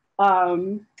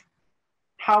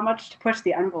 how much to push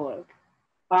the envelope.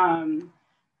 And,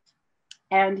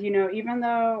 you know, even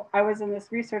though I was in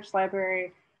this research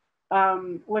library,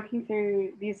 looking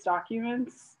through these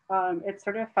documents, it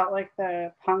sort of felt like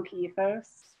the punk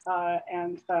ethos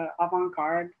and the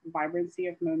avant-garde vibrancy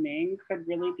of Mo-Ming could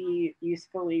really be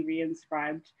usefully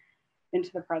reinscribed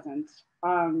into the present.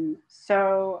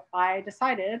 So I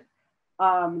decided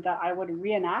that I would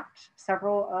reenact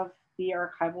several of the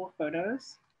archival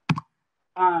photos.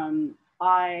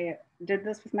 I did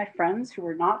this with my friends who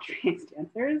were not trained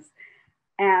dancers,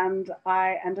 and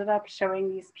I ended up showing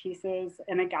these pieces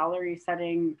in a gallery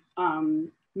setting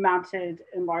mounted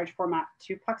in large format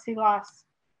to plexiglass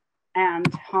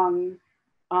and hung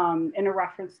in a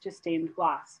reference to stained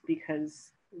glass,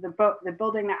 because the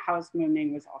building that housed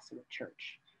Mo-Ming was also a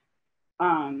church.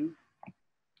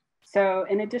 So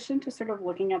in addition to sort of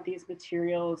looking at these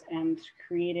materials and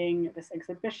creating this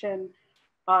exhibition,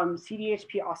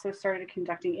 CDHP also started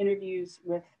conducting interviews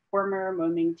with former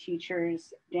Mo-Ming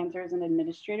teachers, dancers, and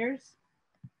administrators.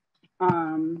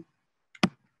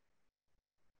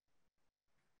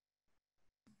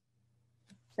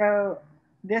 So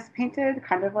this painted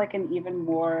kind of like an even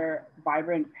more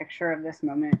vibrant picture of this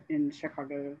moment in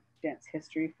Chicago dance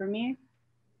history for me.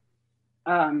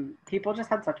 People just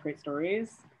had such great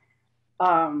stories.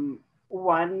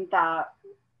 One that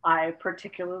I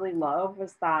particularly love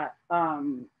was that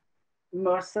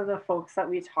most of the folks that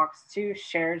we talked to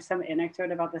shared some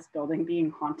anecdote about this building being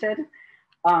haunted.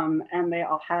 And they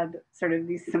all had sort of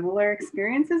these similar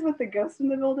experiences with the ghost in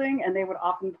the building, and they would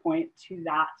often point to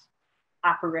that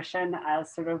apparition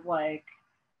as sort of like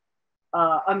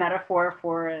a metaphor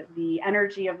for the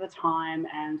energy of the time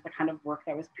and the kind of work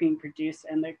that was being produced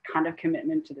and the kind of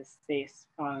commitment to the space.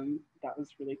 That was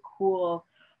really cool.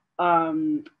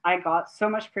 I got so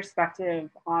much perspective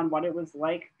on what it was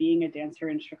like being a dancer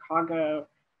in Chicago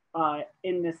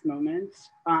in this moment.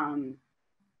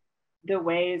 The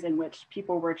ways in which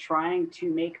people were trying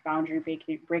to make boundary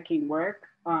breaking work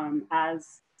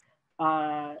as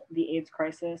the AIDS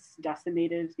crisis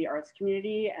decimated the arts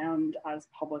community and as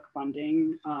public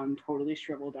funding totally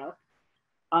shriveled up.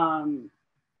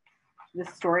 The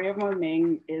story of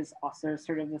Mo-Ming is also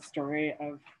sort of the story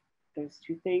of those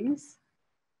two things.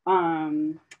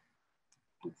 Let's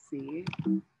see.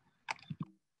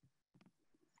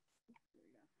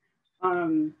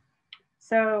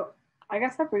 So I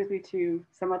guess that brings me to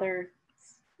some other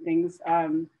things.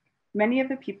 Many of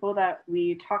the people that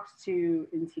we talked to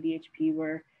in CDHP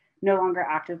were no longer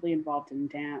actively involved in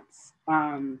dance.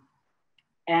 And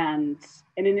in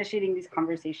initiating these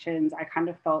conversations, I kind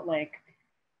of felt like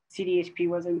CDHP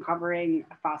was uncovering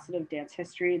a facet of dance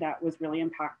history that was really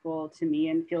impactful to me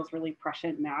and feels really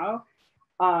prescient now.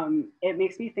 It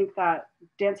makes me think that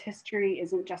dance history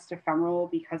isn't just ephemeral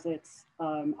because it's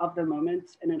of the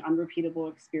moment and an unrepeatable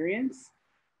experience,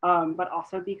 but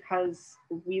also because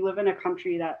we live in a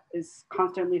country that is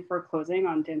constantly foreclosing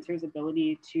on dancers'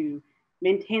 ability to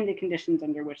maintain the conditions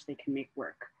under which they can make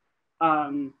work.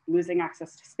 Losing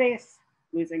access to space,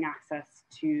 losing access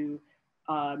to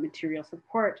material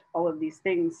support, all of these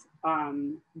things.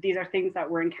 These are things that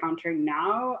we're encountering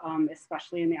now,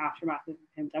 especially in the aftermath of the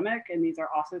pandemic. And these are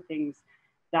also things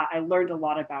that I learned a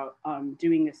lot about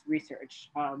doing this research.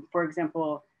 For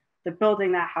example, the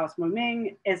building that housed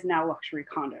Mo-Ming is now luxury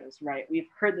condos, right? We've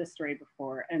heard this story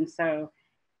before. And so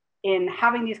in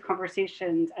having these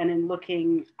conversations and in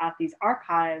looking at these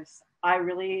archives, I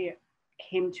really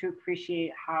came to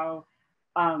appreciate how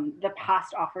the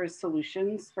past offers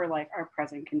solutions for like our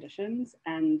present conditions.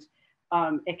 And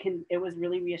it was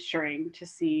really reassuring to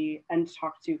see and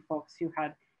talk to folks who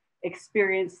had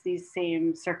experienced these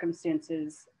same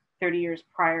circumstances 30 years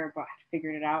prior, but had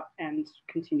figured it out and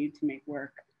continued to make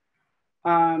work.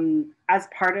 As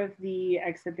part of the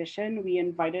exhibition, we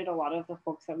invited a lot of the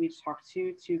folks that we talked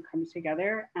to come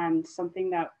together. And something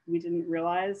that we didn't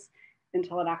realize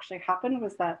until it actually happened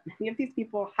was that many of these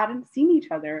people hadn't seen each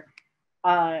other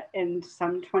in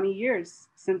some 20 years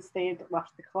since they'd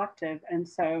left the collective. And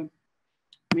so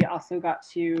we also got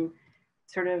to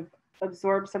sort of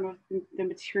absorb some of the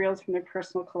materials from their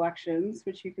personal collections,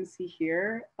 which you can see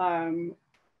here.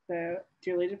 The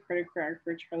dearly departed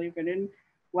choreographer, Charlie Vinnen,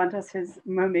 lent us his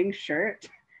Mo-Ming shirt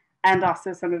and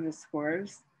also some of his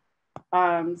scores.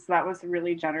 So that was a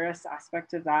really generous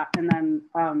aspect of that. And then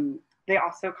they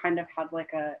also kind of had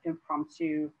like a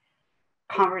impromptu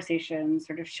conversations,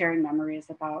 sort of sharing memories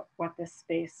about what this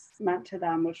space meant to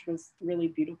them, which was really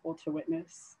beautiful to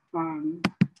witness.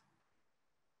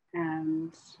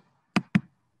 And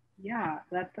yeah,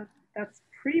 that's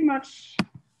pretty much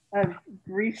a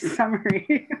brief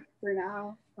summary for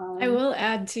now. I will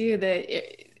add too that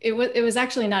it was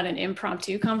actually not an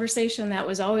impromptu conversation. That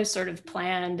was always sort of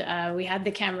planned. We had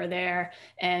the camera there,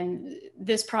 and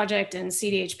this project and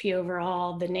CDHP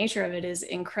overall, the nature of it is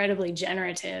incredibly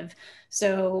generative.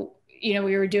 So, you know,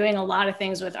 we were doing a lot of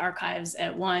things with archives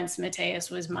at once. Matthias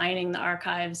was mining the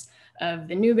archives of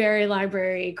the Newberry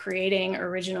Library, creating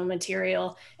original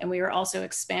material. And we were also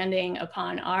expanding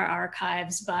upon our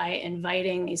archives by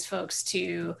inviting these folks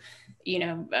to, you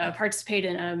know, participate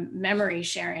in a memory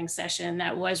sharing session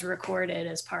that was recorded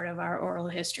as part of our oral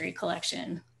history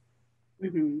collection.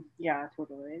 Mm-hmm. Yeah,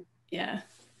 totally. Yeah.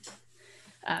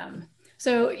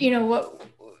 So, you know, what,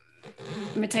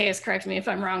 Matthias, correct me if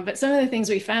I'm wrong, but some of the things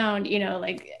we found, you know,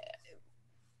 like,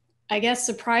 I guess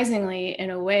surprisingly,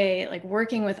 in a way, like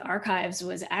working with archives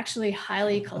was actually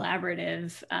highly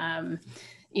collaborative.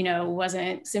 You know,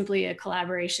 wasn't simply a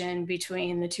collaboration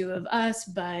between the two of us,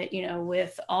 but, you know,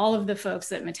 with all of the folks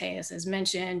that Matthias has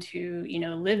mentioned who, you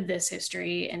know, lived this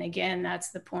history. And again,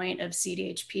 that's the point of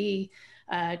CDHP,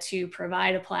 to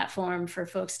provide a platform for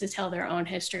folks to tell their own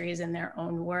histories in their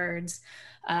own words.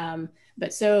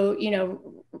 But so, you know,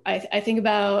 I think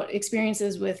about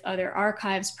experiences with other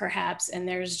archives perhaps, and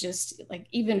there's just like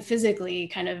even physically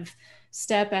kind of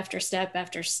step after step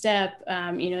after step,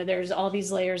 you know, there's all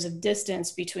these layers of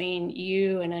distance between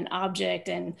you and an object,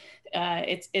 and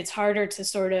it's harder to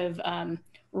sort of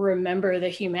remember the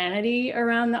humanity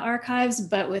around the archives.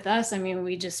 But with us, I mean,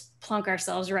 we just plunk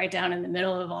ourselves right down in the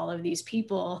middle of all of these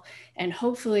people, and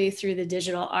hopefully through the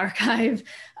digital archive,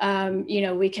 you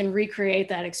know, we can recreate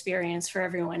that experience for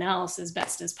everyone else as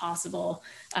best as possible.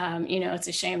 You know, it's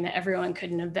a shame that everyone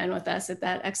couldn't have been with us at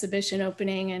that exhibition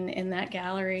opening and in that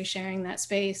gallery sharing that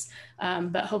space,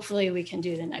 but hopefully we can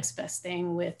do the next best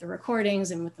thing with the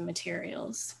recordings and with the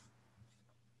materials.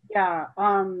 Yeah,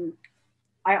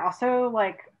 I also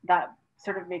like that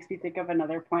sort of makes me think of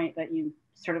another point that you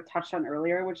sort of touched on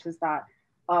earlier, which is that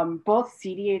both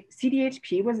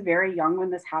CDHP was very young when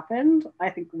this happened.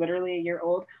 I think literally a year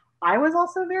old. I was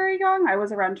also very young. I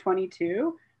was around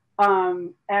 22.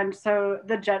 And so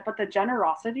the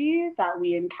generosity that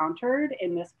we encountered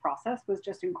in this process was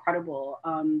just incredible.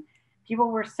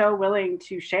 People were so willing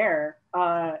to share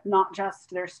not just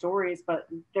their stories, but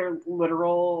their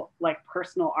literal like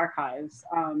personal archives.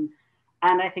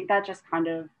 And I think that just kind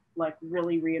of like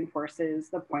really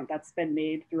reinforces the point that's been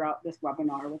made throughout this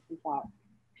webinar, which is that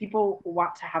people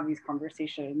want to have these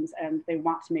conversations and they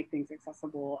want to make things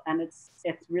accessible, and it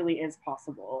really is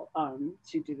possible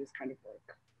to do this kind of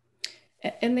work.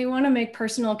 And they want to make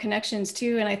personal connections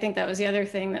too. And I think that was the other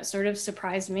thing that sort of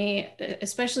surprised me,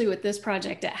 especially with this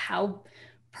project, at how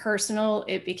personal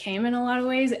it became in a lot of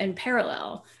ways, and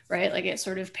parallel, right? Like it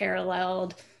sort of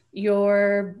paralleled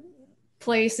your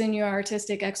place in your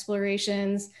artistic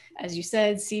explorations. As you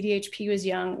said, CDHP was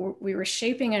young. We were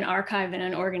shaping an archive and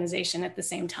an organization at the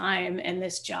same time. And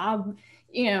this job,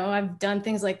 you know, I've done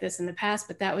things like this in the past,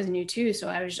 but that was new too. So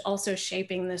I was also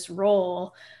shaping this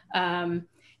role. And,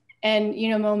 you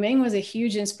know, Mo Ming was a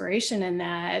huge inspiration in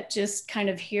that, just kind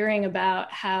of hearing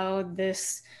about how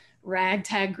this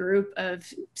ragtag group of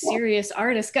serious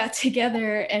artists got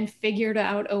together and figured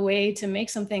out a way to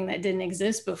make something that didn't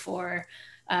exist before.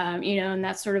 You know, and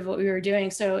that's sort of what we were doing.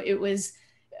 So it was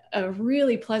a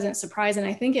really pleasant surprise. And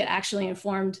I think it actually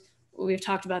informed, we've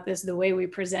talked about this, the way we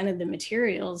presented the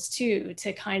materials too,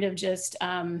 to kind of just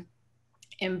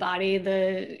embody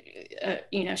the,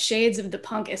 you know, shades of the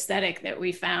punk aesthetic that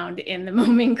we found in the Mo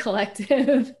Ming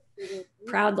Collective.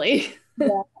 Proudly.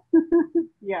 Yeah.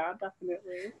 Yeah,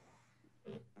 definitely.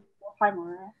 Well, hi,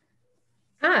 Maura.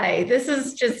 Hi, this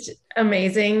is just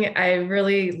amazing. I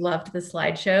really loved the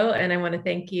slideshow, and I want to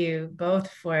thank you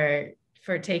both for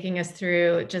taking us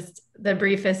through just the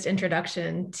briefest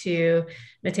introduction to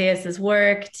Matthias's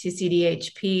work, to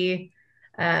CDHP.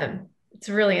 It's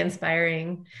really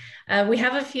inspiring. We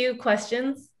have a few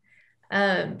questions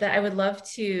that I would love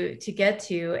to get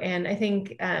to, and I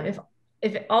think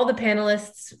if all the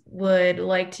panelists would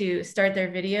like to start their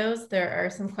videos, there are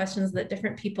some questions that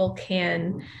different people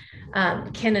can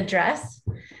address.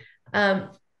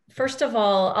 First of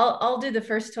all, I'll do the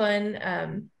first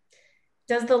one.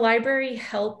 Does the library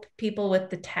help people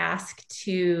with the task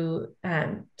to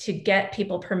get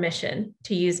people permission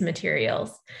to use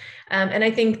materials? And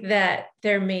I think that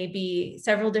there may be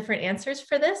several different answers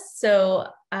for this. So,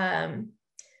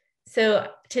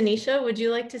 Tanisha, would you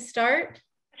like to start?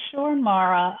 Sure,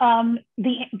 Mara.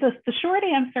 The short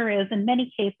answer is in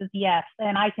many cases, yes.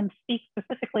 And I can speak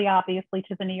specifically, obviously,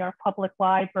 to the New York Public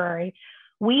Library.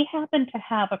 We happen to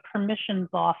have a permissions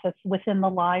office within the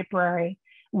library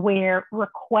where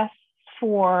requests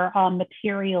for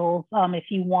materials, if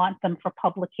you want them for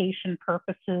publication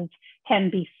purposes, can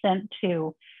be sent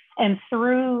to. And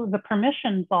through the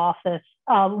permissions office,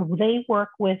 they work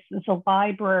with the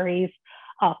library's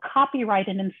Copyright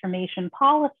and Information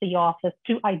Policy Office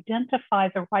to identify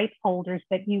the rights holders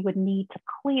that you would need to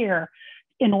clear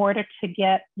in order to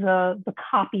get the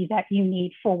copy that you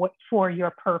need for your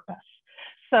purpose.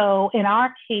 So in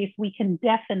our case, we can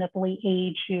definitely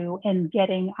aid you in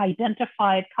getting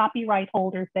identified copyright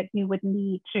holders that you would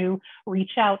need to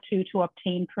reach out to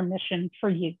obtain permission for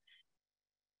use.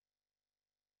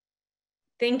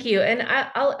 Thank you. And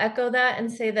I'll echo that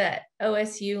and say that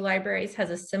OSU Libraries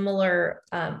has a similar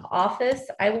office.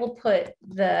 I will put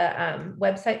the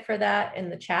website for that in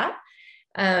the chat.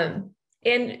 And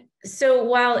so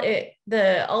while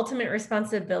the ultimate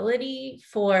responsibility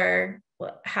for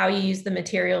how you use the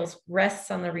materials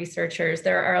rests on the researchers,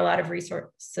 there are a lot of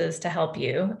resources to help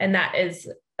you, and that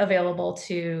is available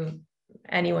to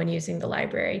anyone using the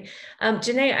library.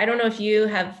 Jenai, I don't know if you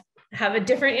have a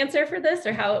different answer for this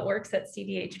or how it works at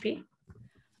CDHP?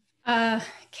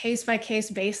 Case by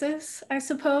case basis, I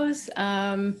suppose.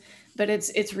 But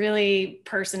it's really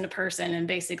person to person, and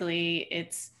basically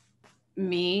it's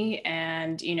me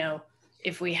and, you know,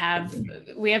 if we have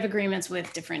agreements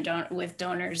with different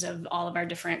donors of all of our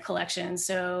different collections.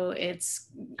 So it's,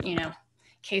 you know,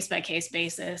 case by case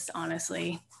basis,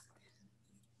 honestly.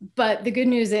 But the good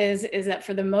news is that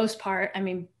for the most part, I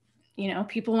mean, you know,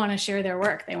 people want to share their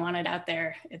work. They want it out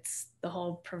there. It's the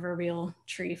whole proverbial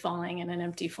tree falling in an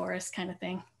empty forest kind of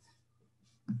thing.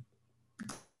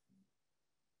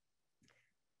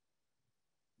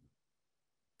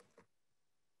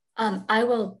 I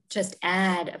will just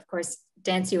add, of course,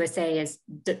 Dance USA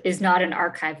is not an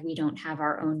archive. We don't have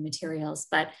our own materials,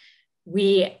 but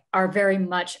we are very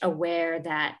much aware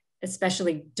that,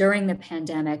 especially during the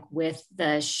pandemic, with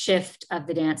the shift of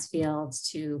the dance fields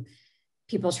to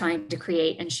people trying to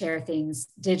create and share things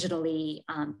digitally,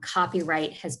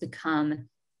 copyright has become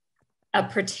a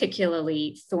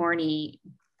particularly thorny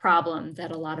problem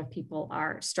that a lot of people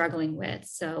are struggling with.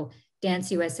 So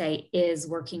Dance USA is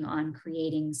working on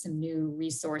creating some new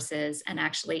resources, and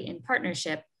actually in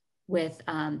partnership with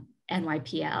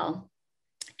NYPL.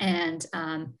 And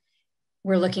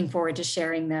we're looking forward to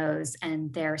sharing those.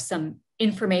 And there's some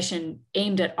information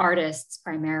aimed at artists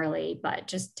primarily, but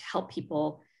just to help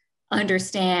people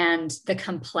understand the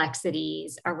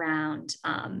complexities around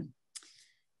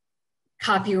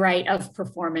copyright of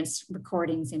performance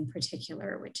recordings in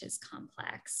particular, which is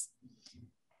complex.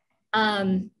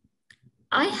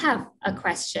 I have a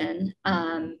question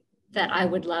that I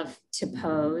would love to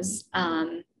pose.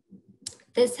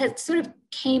 This has sort of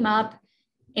came up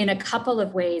in a couple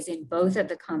of ways in both of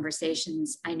the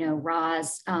conversations. I know,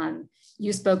 Roz,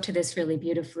 you spoke to this really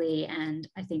beautifully, and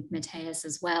I think Matthias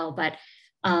as well, but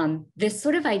this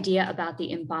sort of idea about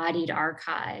the embodied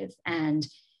archive. And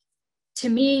to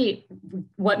me,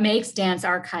 what makes dance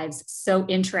archives so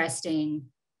interesting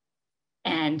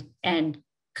and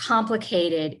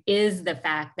complicated is the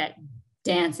fact that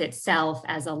dance itself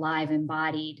as a live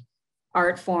embodied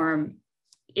art form,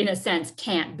 in a sense,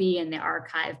 can't be in the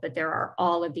archive, but there are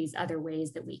all of these other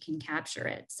ways that we can capture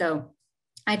it. So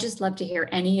I'd just love to hear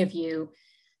any of you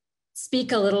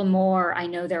speak a little more. I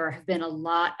know there have been a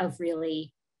lot of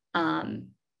really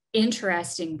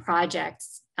interesting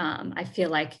projects, I feel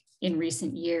like, in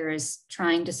recent years,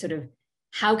 trying to sort of,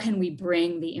 how can we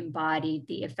bring the embodied,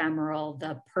 the ephemeral,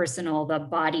 the personal, the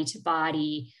body to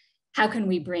body, how can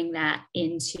we bring that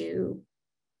into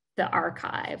the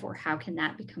archive, or how can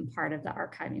that become part of the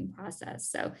archiving process?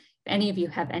 So if any of you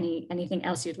have anything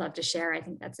else you'd love to share, I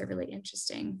think that's a really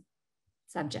interesting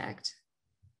subject.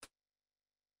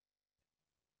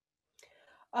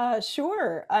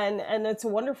 Sure, and it's a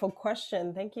wonderful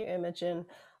question. Thank you, Imogen.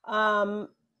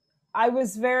 I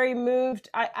was very moved.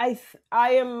 I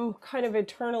am kind of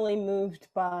eternally moved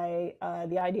by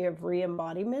the idea of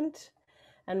re-embodiment.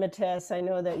 And Matthias, I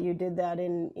know that you did that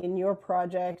in your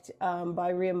project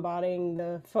by re-embodying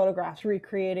the photographs,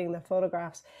 recreating the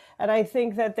photographs. And I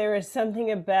think that there is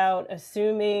something about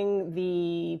assuming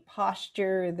the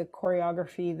posture, the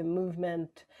choreography, the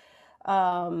movement,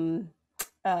 the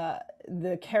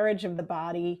carriage of the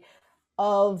body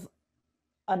of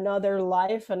another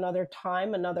life, another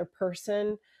time, another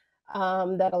person,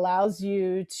 that allows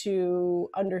you to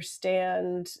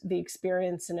understand the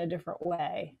experience in a different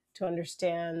way, to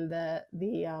understand the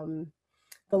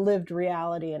the lived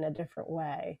reality in a different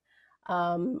way.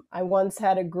 I once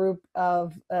had a group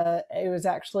of, it was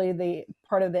actually the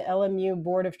part of the LMU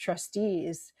Board of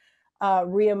Trustees,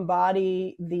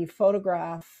 re-embody the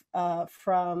photograph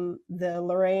from the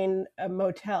Lorraine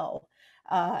Motel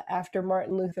after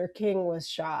Martin Luther King was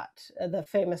shot, the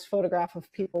famous photograph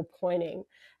of people pointing,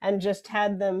 and just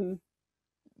had them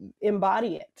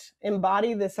embody it,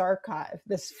 embody this archive,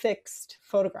 this fixed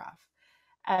photograph.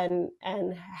 And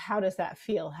how does that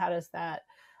feel? How does that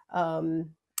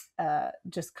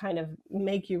just kind of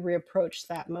make you reapproach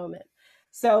that moment?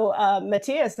 So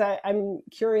Matthias, I'm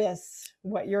curious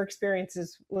what your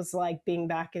experiences was like being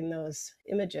back in those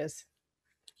images.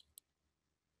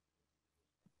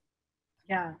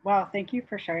 Yeah, wow, thank you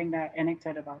for sharing that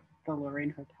anecdote about the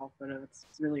Lorraine Hotel photo. It's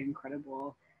really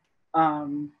incredible.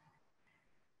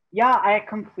 Yeah, I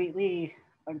completely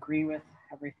agree with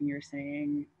everything you're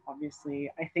saying.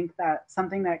 Obviously, I think that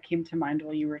something that came to mind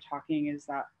while you were talking is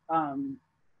that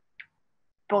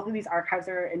both of these archives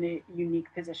are in a unique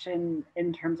position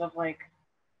in terms of like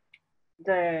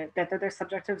that they're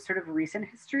subject of sort of recent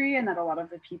history, and that a lot of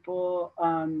the people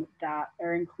that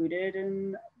are included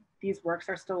in these works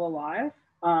are still alive.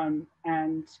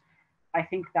 And I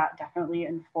think that definitely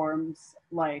informs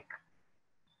like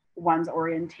one's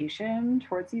orientation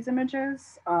towards these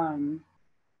images.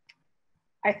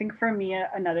 I think for me,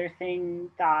 another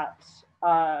thing that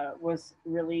was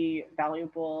really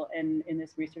valuable in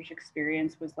this research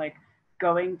experience was like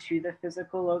going to the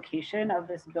physical location of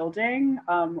this building,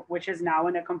 which is now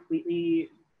in a completely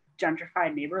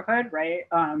gentrified neighborhood, right?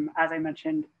 As I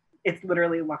mentioned, it's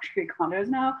literally luxury condos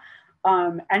now.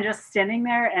 And just standing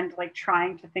there and like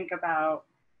trying to think about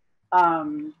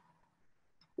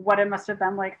what it must have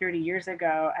been like 30 years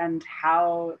ago and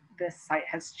how this site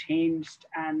has changed,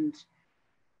 and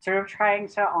sort of trying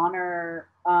to honor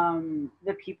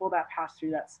the people that passed through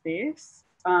that space.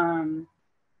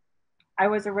 I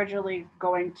was originally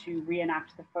going to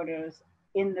reenact the photos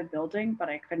in the building, but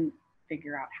I couldn't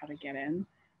figure out how to get in.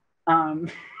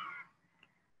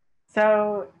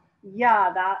 So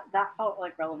yeah, that felt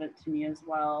like relevant to me as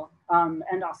well.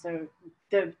 And also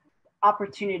the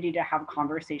opportunity to have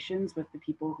conversations with the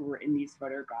people who were in these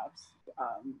photographs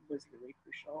was really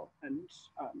crucial, and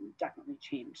definitely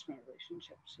changed my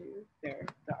relationship to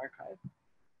the archive.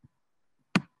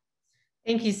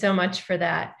 Thank you so much for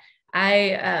that.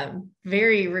 I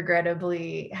very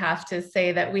regrettably have to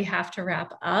say that we have to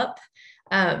wrap up.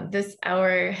 This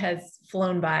hour has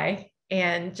flown by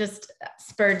and just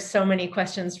spurred so many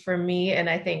questions for me, and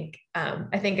I think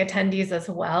attendees as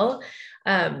well.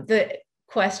 The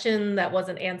question that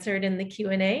wasn't answered in the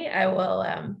Q&A, I will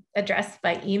address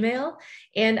by email.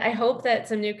 And I hope that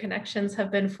some new connections have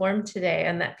been formed today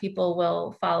and that people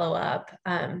will follow up.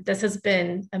 This has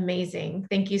been amazing.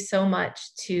 Thank you so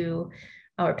much to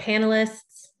our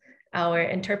panelists, our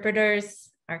interpreters,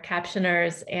 our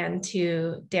captioners, and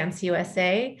to Dance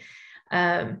USA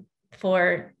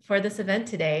for this event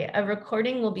today. A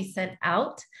recording will be sent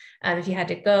out if you had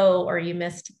to go or you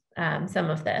missed some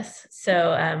of this.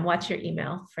 So watch your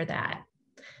email for that.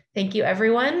 Thank you,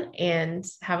 everyone, and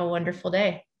have a wonderful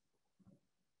day.